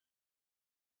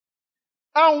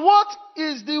 And what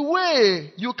is the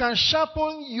way you can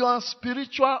sharpen your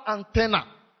spiritual antenna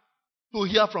to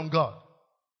hear from God?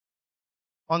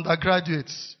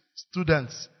 Undergraduates,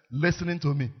 students, listening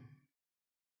to me.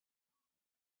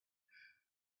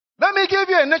 Let me give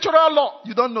you a natural law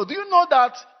you don't know. Do you know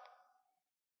that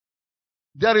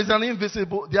there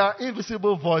are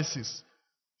invisible voices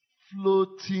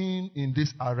floating in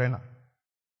this arena?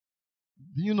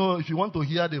 Do you know if you want to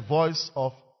hear the voice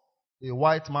of a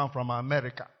white man from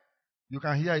America, you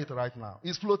can hear it right now.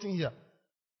 It's floating here.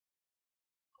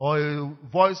 Or a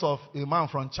voice of a man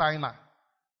from China.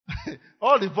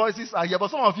 All the voices are here,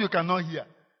 but some of you cannot hear.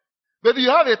 But you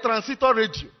have a transistor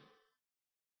radio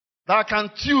that can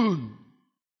tune.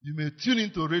 You may tune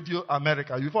into Radio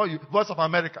America. Voice of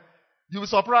America. You'll be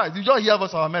surprised. You just hear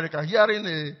Voice of America, hearing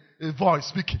a voice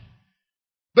speaking.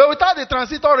 But without the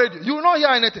transistor radio, you will not hear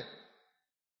anything.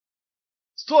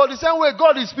 So the same way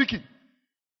God is speaking.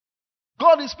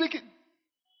 God is speaking.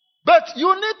 But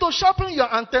you need to sharpen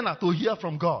your antenna to hear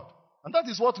from God. And that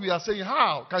is what we are saying.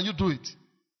 How can you do it?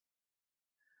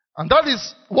 And that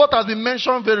is what has been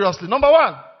mentioned variously. Number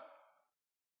 1,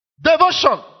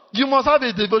 devotion You must have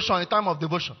a devotion, a time of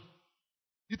devotion.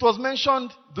 It was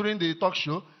mentioned during the talk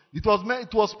show. It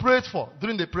was prayed for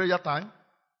during the prayer time.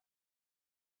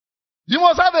 You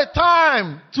must have a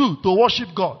time too to worship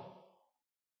God.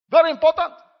 Very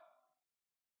important.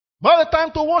 You have a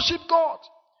time to worship God.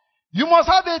 You must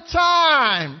have a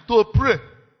time to pray.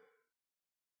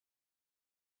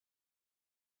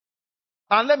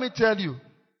 And let me tell you,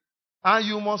 and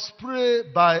you must pray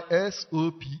by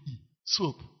S-O-P-E,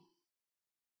 soap.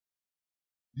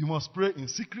 You must pray in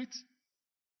secret.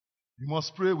 You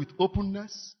must pray with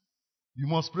openness. You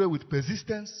must pray with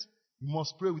persistence. You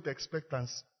must pray with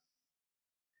expectancy.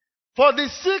 For the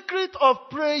secret of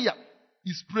prayer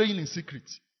is praying in secret.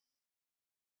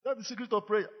 That's the secret of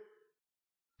prayer.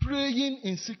 Praying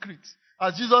in secret.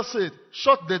 As Jesus said,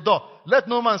 shut the door, let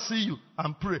no man see you,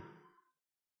 and pray.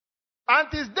 And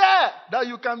it is there that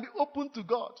you can be open to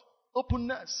God.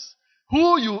 Openness.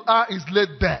 Who you are is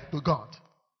laid bare to God.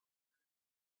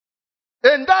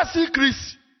 In that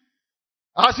secrecy,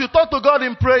 as you talk to God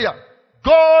in prayer,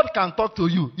 God can talk to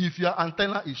you if your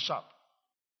antenna is sharp.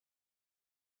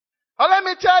 And let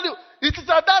me tell you, it is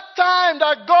at that time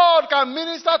that God can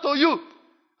minister to you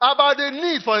about the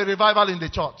need for a revival in the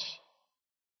church.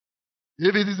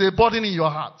 If it is a burden in your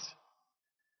heart.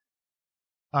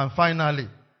 And finally,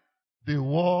 the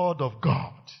word of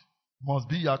God must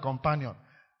be your companion.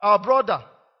 Our brother,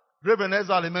 Reverend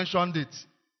Ezali, mentioned it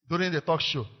during the talk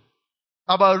show.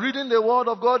 About reading the word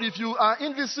of God. If you are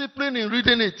indisciplined in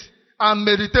reading it and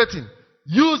meditating,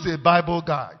 use a Bible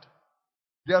guide.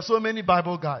 There are so many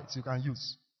Bible guides you can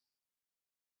use.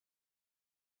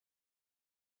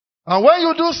 And when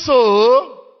you do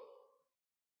so,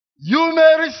 you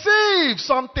may receive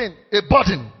something, a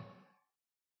burden.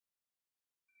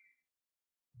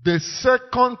 The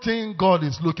second thing God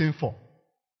is looking for,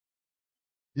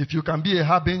 if you can be a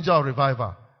harbinger or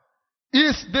reviver,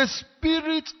 is the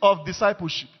spirit of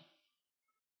discipleship.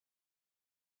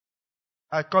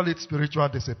 I call it spiritual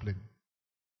discipline.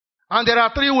 And there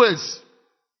are 3 ways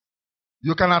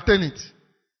you can attain it.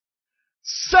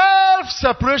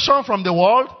 Self-separation from the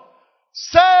world,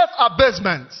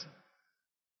 self-abasement,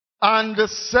 and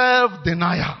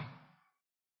self-denial.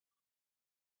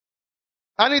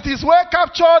 And it is well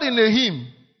captured in the hymn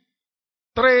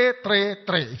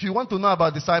 333. If you want to know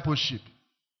about discipleship,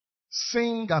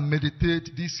 sing and meditate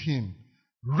this hymn,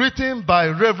 written by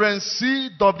Reverend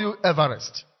C.W.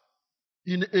 Everest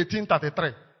in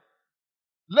 1833.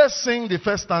 Let's sing the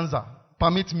first stanza.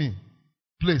 Permit me.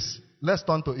 Please, let's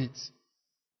turn to it.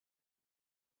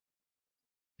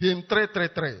 Hymn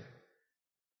 333.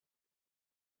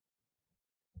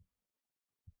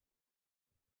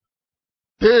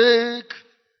 Take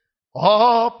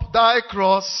up thy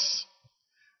cross,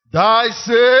 thy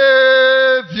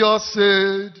Savior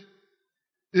said,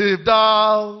 if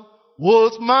thou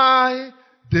wouldst my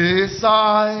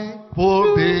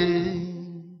disciple be,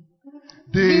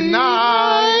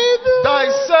 deny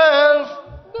thyself,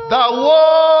 the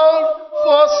world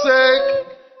forsake,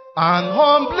 and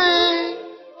humbly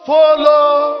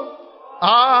follow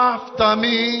after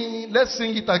me. Let's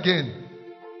sing it again.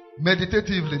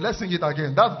 Meditatively. Let's sing it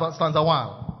again. That's stanza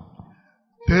 1.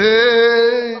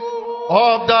 Take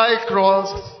up thy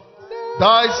cross,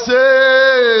 thy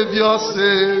Savior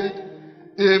said,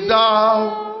 if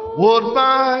thou would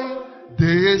my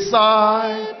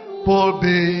disciple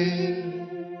be,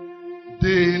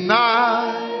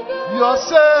 deny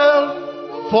yourself,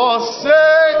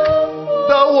 forsake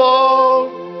the world,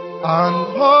 and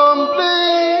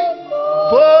humbly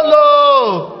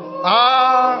follow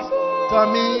after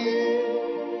me.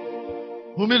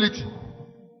 Humility.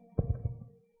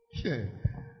 Yeah.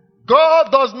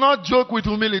 God does not joke with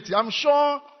humility. I'm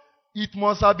sure it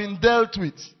must have been dealt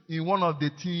with in one of the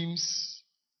themes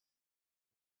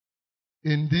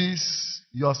in this,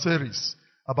 your series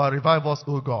about revive us,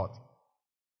 O God.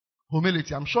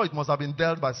 Humility. I'm sure it must have been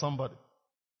dealt by somebody.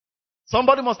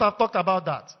 Somebody must have talked about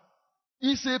that.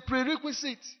 It's a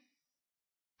prerequisite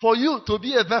for you to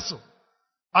be a vessel,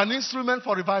 an instrument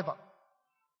for revival.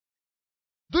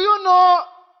 Do you know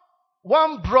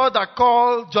one brother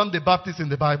called John the Baptist in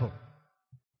the Bible?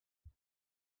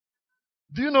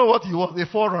 Do you know what he was? A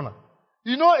forerunner.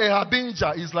 You know, a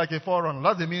harbinger is like a forerunner.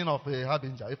 That's the meaning of a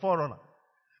harbinger, a forerunner.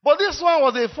 But this one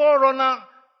was a forerunner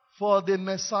for the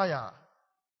Messiah,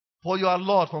 for your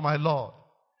Lord, for my Lord.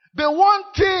 The one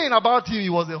thing about him, he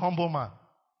was a humble man.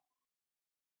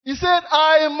 He said,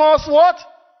 I must what?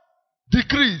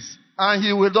 Decrease. And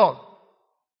he will not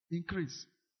increase.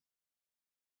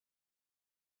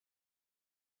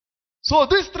 So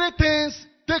these 3 things,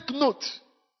 take note.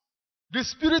 The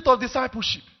spirit of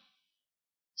discipleship.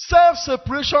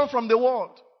 Self-separation from the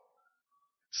world.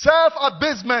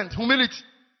 self-abasement, humility,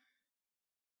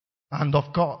 and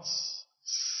of course,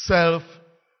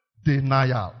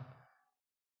 self-denial.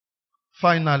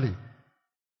 Finally,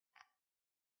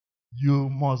 you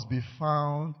must be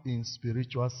found in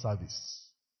spiritual service.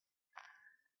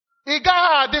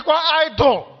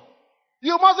 Idol.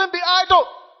 You mustn't be idle.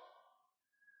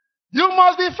 You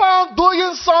must be found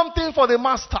doing something for the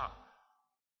master.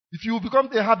 If you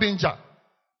become a harbinger,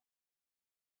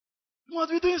 you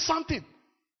must be doing something.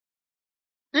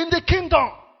 In the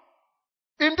kingdom,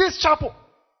 in this chapel,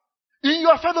 in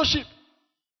your fellowship.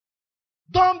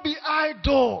 Don't be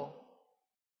idle.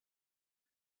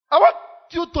 I want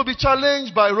you to be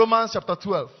challenged by Romans chapter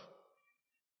 12.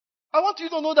 I want you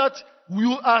to know that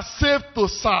you are saved to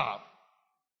serve.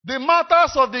 The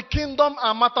matters of the kingdom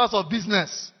are matters of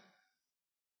business.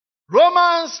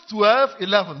 Romans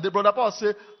 12:11. The brother Paul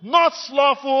says, not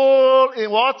slothful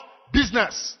in what?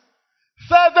 Business.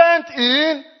 Fervent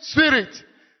in spirit.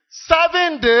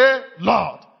 Serving the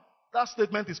Lord. That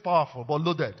statement is powerful but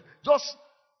loaded. Just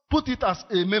put it as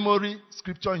a memory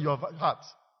scripture in your heart.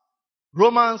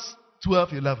 Romans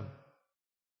 12:11.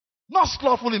 Not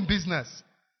slothful in business.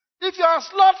 If you are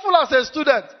slothful as a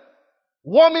student,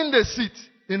 warming the seat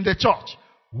in the church,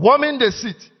 warming the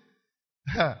seat,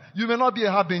 you may not be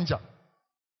a harbinger.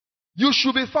 You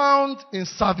should be found in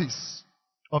service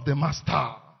of the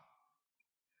master.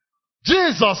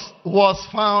 Jesus was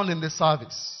found in the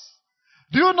service.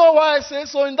 Do you know why I say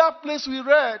so? In that place we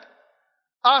read,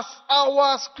 as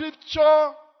our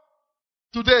scripture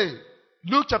today,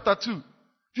 Luke chapter 2. If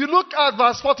you look at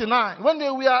verse 49, when they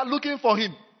were looking for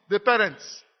him, the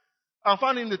parents, and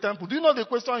found him in the temple, do you know the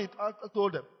question he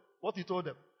told them? What he told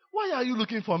them? Why are you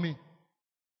looking for me?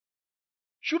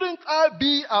 Shouldn't I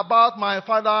be about my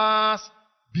father's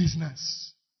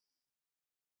business?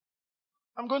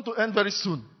 I'm going to end very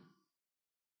soon.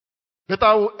 But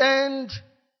I will end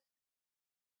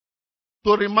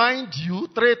to remind you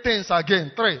three things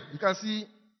again. Three. You can see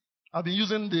I've been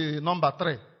using the number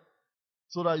 3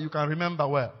 so that you can remember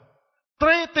well.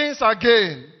 Three things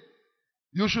again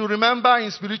you should remember in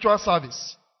spiritual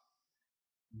service.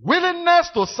 Willingness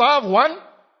to serve, 1.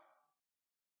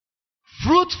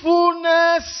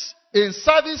 Fruitfulness in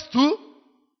service, 2.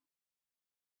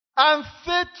 And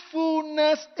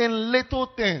faithfulness in little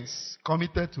things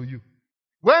committed to you.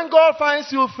 When God finds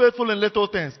you faithful in little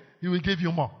things, He will give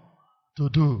you more to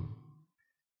do.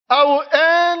 I will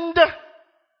end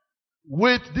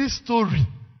with this story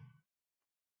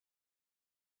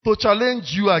to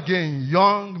challenge you again,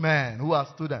 young men who are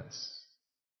students.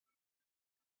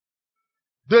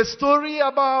 The story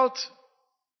about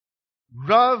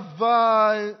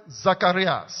Rabbi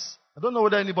Zacharias. I don't know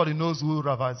whether anybody knows who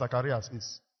Rabbi Zacharias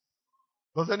is.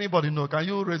 Does anybody know? Can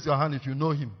you raise your hand if you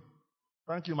know him?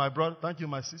 Thank you, my brother. Thank you,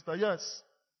 my sister. Yes.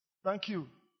 Thank you.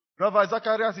 Rabbi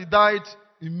Zacharias, he died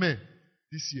in May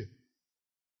this year.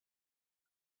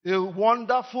 A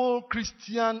wonderful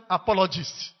Christian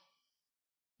apologist.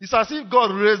 It's as if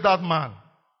God raised that man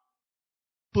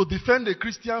to defend the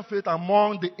Christian faith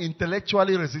among the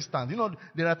intellectually resistant. You know,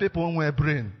 there are people who have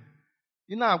brain.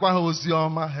 You know,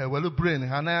 brain,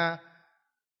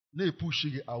 they push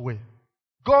it away.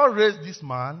 God raised this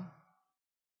man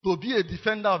to be a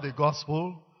defender of the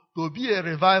gospel, to be a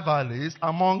revivalist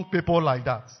among people like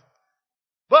that.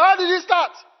 But how did he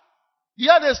start? He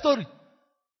had a story.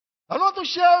 I want to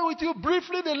share with you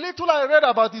briefly the little I read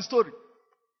about his story.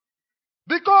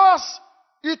 Because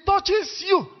it touches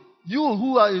you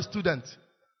who are a student,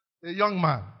 a young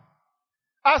man.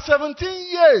 At 17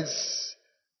 years,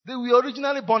 they were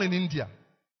originally born in India.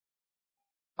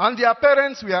 And their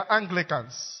parents were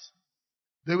Anglicans.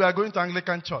 They were going to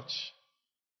Anglican church.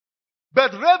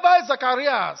 But Rabbi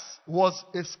Zacharias was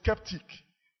a skeptic.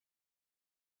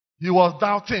 He was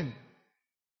doubting.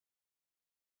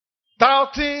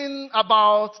 Doubting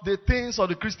about the things of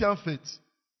the Christian faith.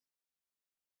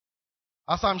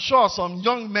 As I'm sure some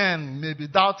young men may be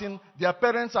doubting, their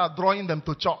parents are drawing them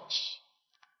to church.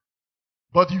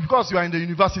 But because you are in the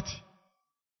university,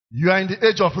 you are in the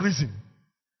age of reason,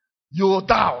 you will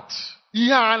doubt.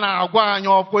 And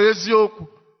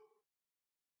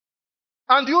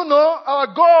you know, our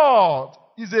God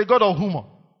is a God of humor.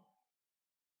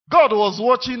 God was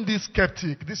watching this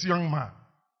skeptic, this young man.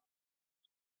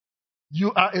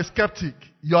 You are a skeptic.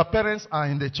 Your parents are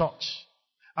in the church.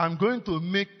 I'm going to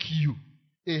make you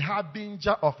a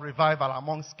harbinger of revival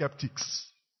among skeptics.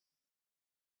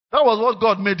 That was what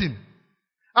God made him.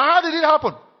 And how did it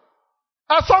happen?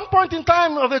 At some point in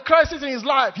time of the crisis in his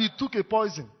life, he took a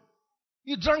poison.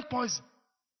 He drank poison.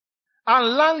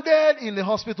 And landed in the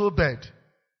hospital bed.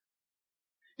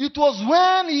 It was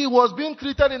when he was being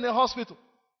treated in the hospital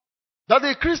that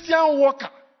a Christian worker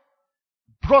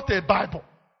brought a Bible.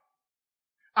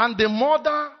 And the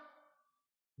mother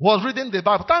was reading the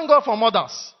Bible. Thank God for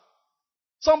mothers.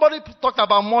 Somebody talked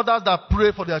about mothers that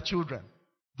pray for their children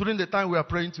during the time we are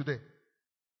praying today.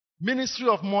 Ministry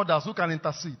of mothers who can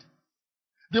intercede.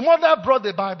 The mother brought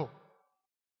the Bible.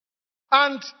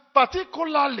 And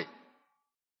particularly,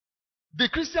 the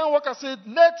Christian worker said,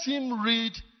 let him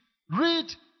read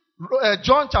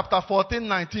John chapter 14,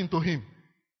 19 to him.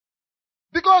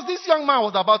 Because this young man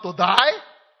was about to die.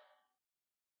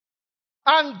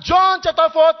 And John chapter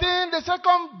 14, the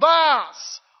second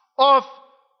verse of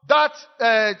that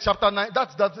chapter 9,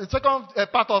 that's the second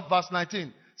part of verse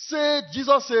 19.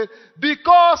 Jesus said,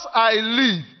 because I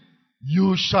live,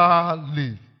 you shall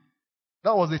live.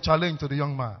 That was a challenge to the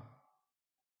young man.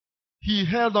 He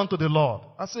held on to the Lord.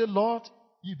 I said, Lord,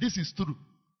 if this is true,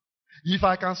 if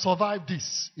I can survive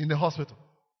this in the hospital,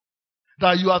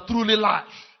 that you are truly life,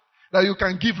 that you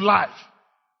can give life,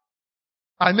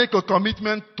 I make a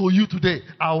commitment to you today.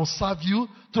 I will serve you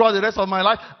throughout the rest of my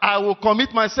life. I will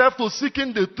commit myself to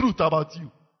seeking the truth about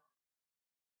you.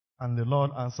 And the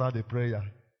Lord answered the prayer.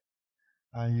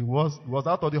 And he was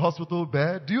out of the hospital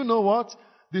bed. Do you know what?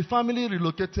 The family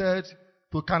relocated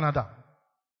to Canada.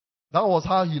 That was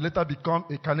how he later became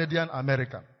a Canadian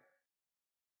American.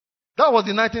 That was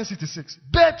in 1966.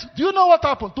 But do you know what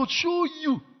happened? To show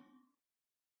you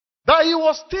that he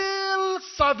was still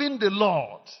serving the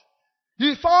Lord.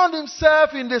 He found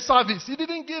himself in the service. He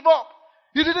didn't give up.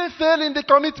 He didn't fail in the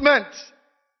commitment.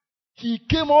 He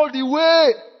came all the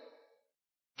way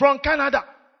from Canada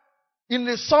in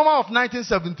the summer of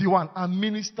 1971 and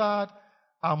ministered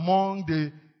among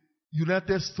the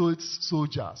United States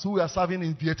soldiers who were serving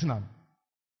in Vietnam.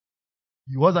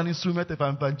 He was an instrument of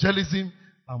evangelism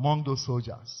among those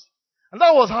soldiers. And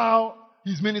that was how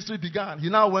his ministry began. He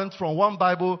now went from one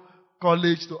Bible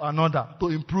college to another to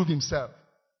improve himself.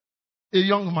 A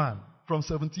young man from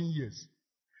 17 years.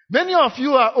 Many of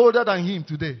you are older than him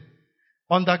today.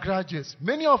 Undergraduates.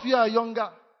 Many of you are younger.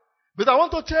 But I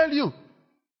want to tell you,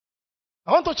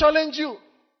 I want to challenge you.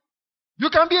 You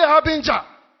can be a harbinger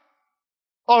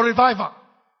or reviver.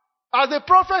 As the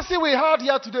prophecy we heard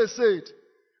here today said,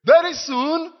 very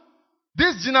soon,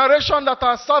 this generation that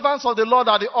are servants of the Lord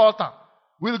at the altar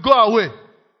will go away.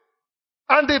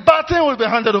 And the baton will be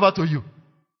handed over to you.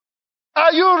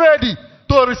 Are you ready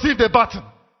to receive the baton?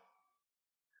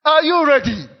 Are you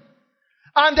ready?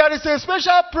 And there is a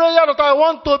special prayer that I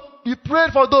want to be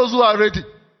prayed for those who are ready.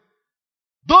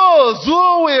 Those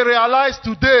who will realize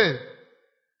today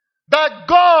that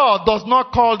God does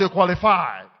not call the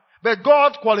qualified, but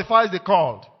God qualifies the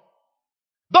called.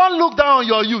 Don't look down on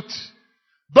your youth.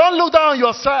 Don't look down on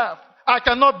yourself. I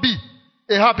cannot be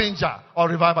a harbinger or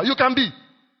reviver. You can be.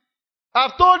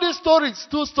 I've told these stories,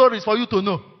 2 stories for you to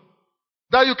know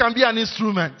that you can be an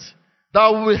instrument that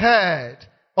will be heard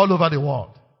all over the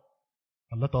world.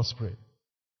 And let us pray.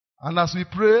 And as we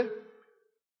pray,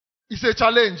 it's a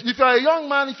challenge. If you're a young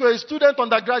man, if you're a student,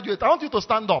 undergraduate, I want you to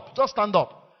stand up. Just stand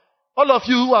up. All of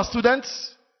you who are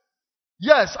students,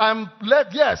 yes, I'm led,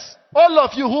 yes. All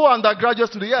of you who are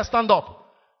undergraduates today, yes, stand up.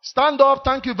 Stand up.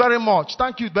 Thank you very much.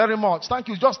 Thank you very much. Thank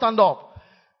you. Just stand up.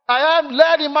 I am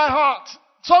led in my heart.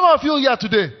 Some of you here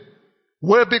today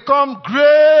will become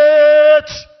great.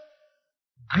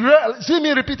 See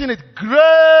me repeating it.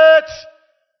 Great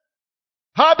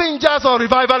harbingers or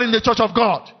revival in the church of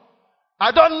God.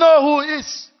 I don't know who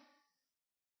is.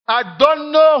 I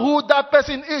don't know who that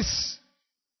person is.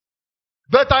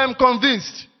 But I am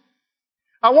convinced.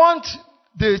 I want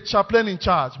the chaplain in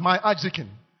charge, my archdeacon,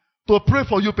 to pray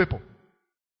for you people.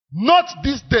 Not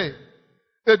this day.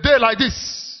 A day like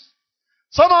this.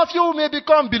 Some of you may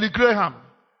become Billy Graham.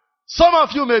 Some of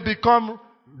you may become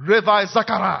Revi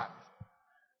Zachariah.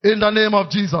 In the name of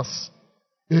Jesus.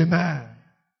 Amen.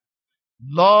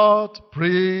 Lord,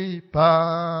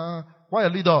 prepare. Why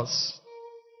lead us?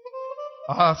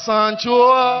 A sanctuary.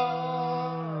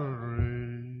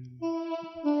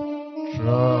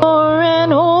 Pure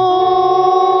and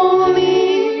holy,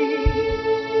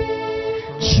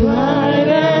 tried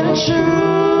and true.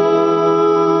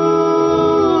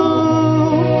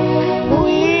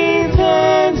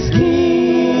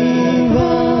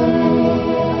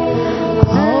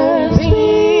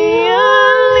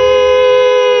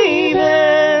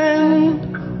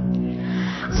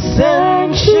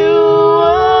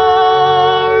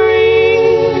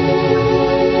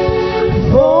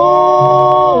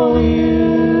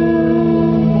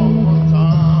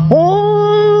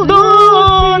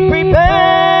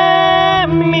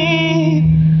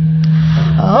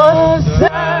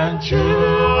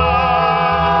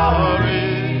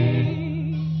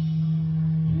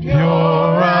 Pure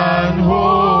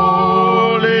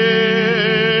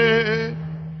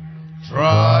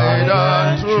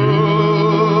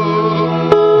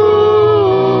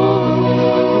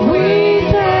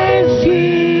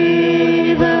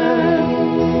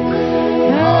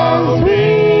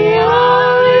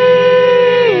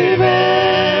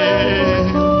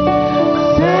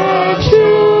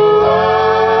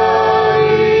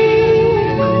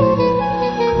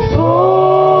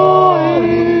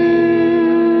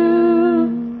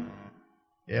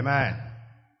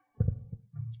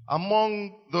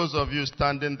Among those of you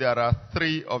standing, there are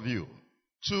 3 of you.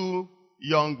 2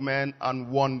 young men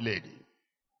and 1 lady.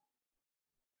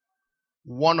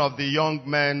 One of the young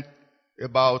men,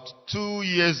 about 2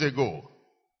 years ago,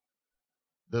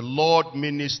 the Lord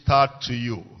ministered to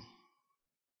you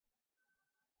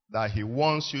that he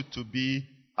wants you to be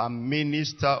a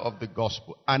minister of the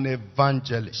gospel, an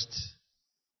evangelist.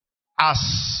 As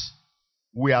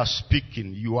we are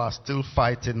speaking, you are still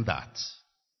fighting that.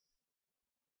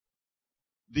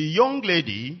 The young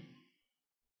lady,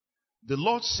 the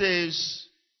Lord says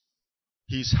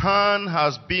his hand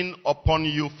has been upon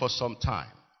you for some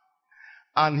time.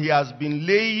 And he has been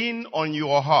laying on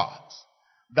your heart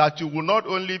that you will not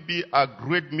only be a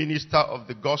great minister of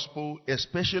the gospel,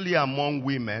 especially among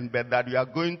women, but that you are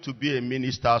going to be a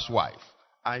minister's wife.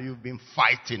 And you've been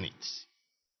fighting it.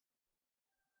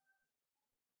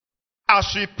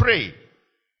 As we pray,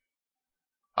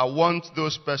 I want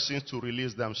those persons to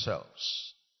release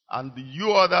themselves. And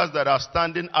you others that are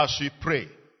standing as we pray,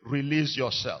 release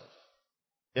yourself.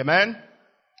 Amen?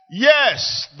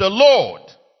 Yes, the Lord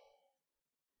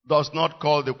does not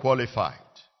call the qualified.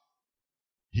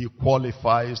 He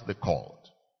qualifies the called.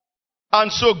 And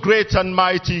so great and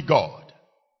mighty God,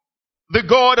 the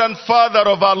God and Father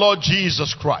of our Lord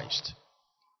Jesus Christ,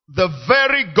 the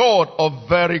very God of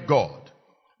very God,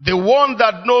 the one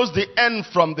that knows the end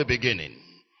from the beginning,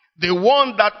 the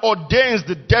one that ordains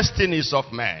the destinies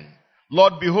of man.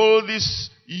 Lord, behold these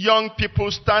young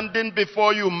people standing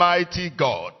before you, mighty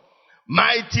God.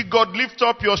 Mighty God, lift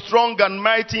up your strong and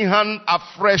mighty hand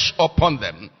afresh upon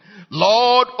them.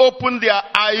 Lord, open their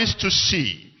eyes to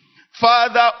see.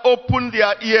 Father, open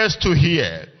their ears to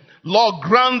hear. Lord,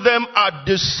 grant them a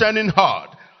discerning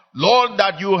heart. Lord,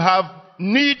 that you have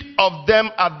need of them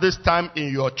at this time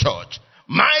in your church.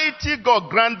 Mighty God,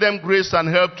 grant them grace and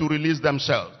help to release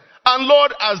themselves. And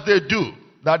Lord, as they do,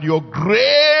 that your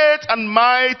great and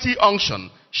mighty unction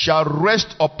shall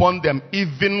rest upon them,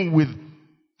 even with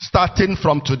starting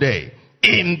from today,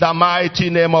 in the mighty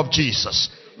name of Jesus.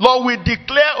 Lord, we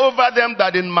declare over them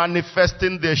that in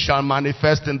manifesting they shall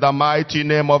manifest in the mighty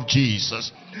name of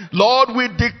Jesus. Lord, we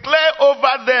declare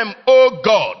over them, O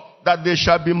God, that they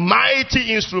shall be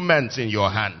mighty instruments in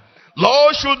your hand.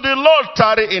 Lord, should the Lord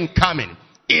tarry in coming,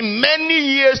 in many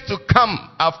years to come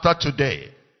after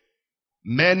today,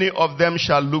 many of them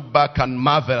shall look back and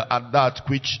marvel at that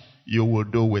which you will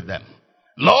do with them.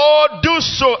 Lord, do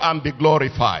so and be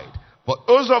glorified. For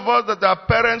those of us that are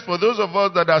parents, for those of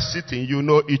us that are sitting, you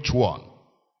know each one.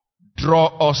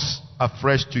 Draw us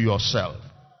afresh to yourself.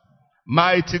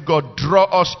 Mighty God, draw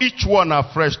us each one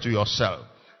afresh to yourself.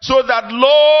 So that,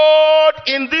 Lord,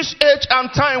 in this age and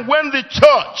time when the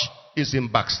church is in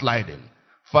backsliding,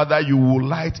 Father, you will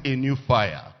light a new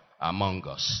fire among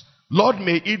us. Lord,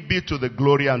 may it be to the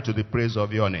glory and to the praise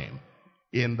of your name.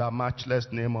 In the matchless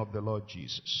name of the Lord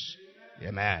Jesus.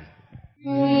 Amen.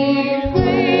 We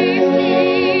praise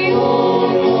thee, O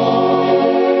Lord.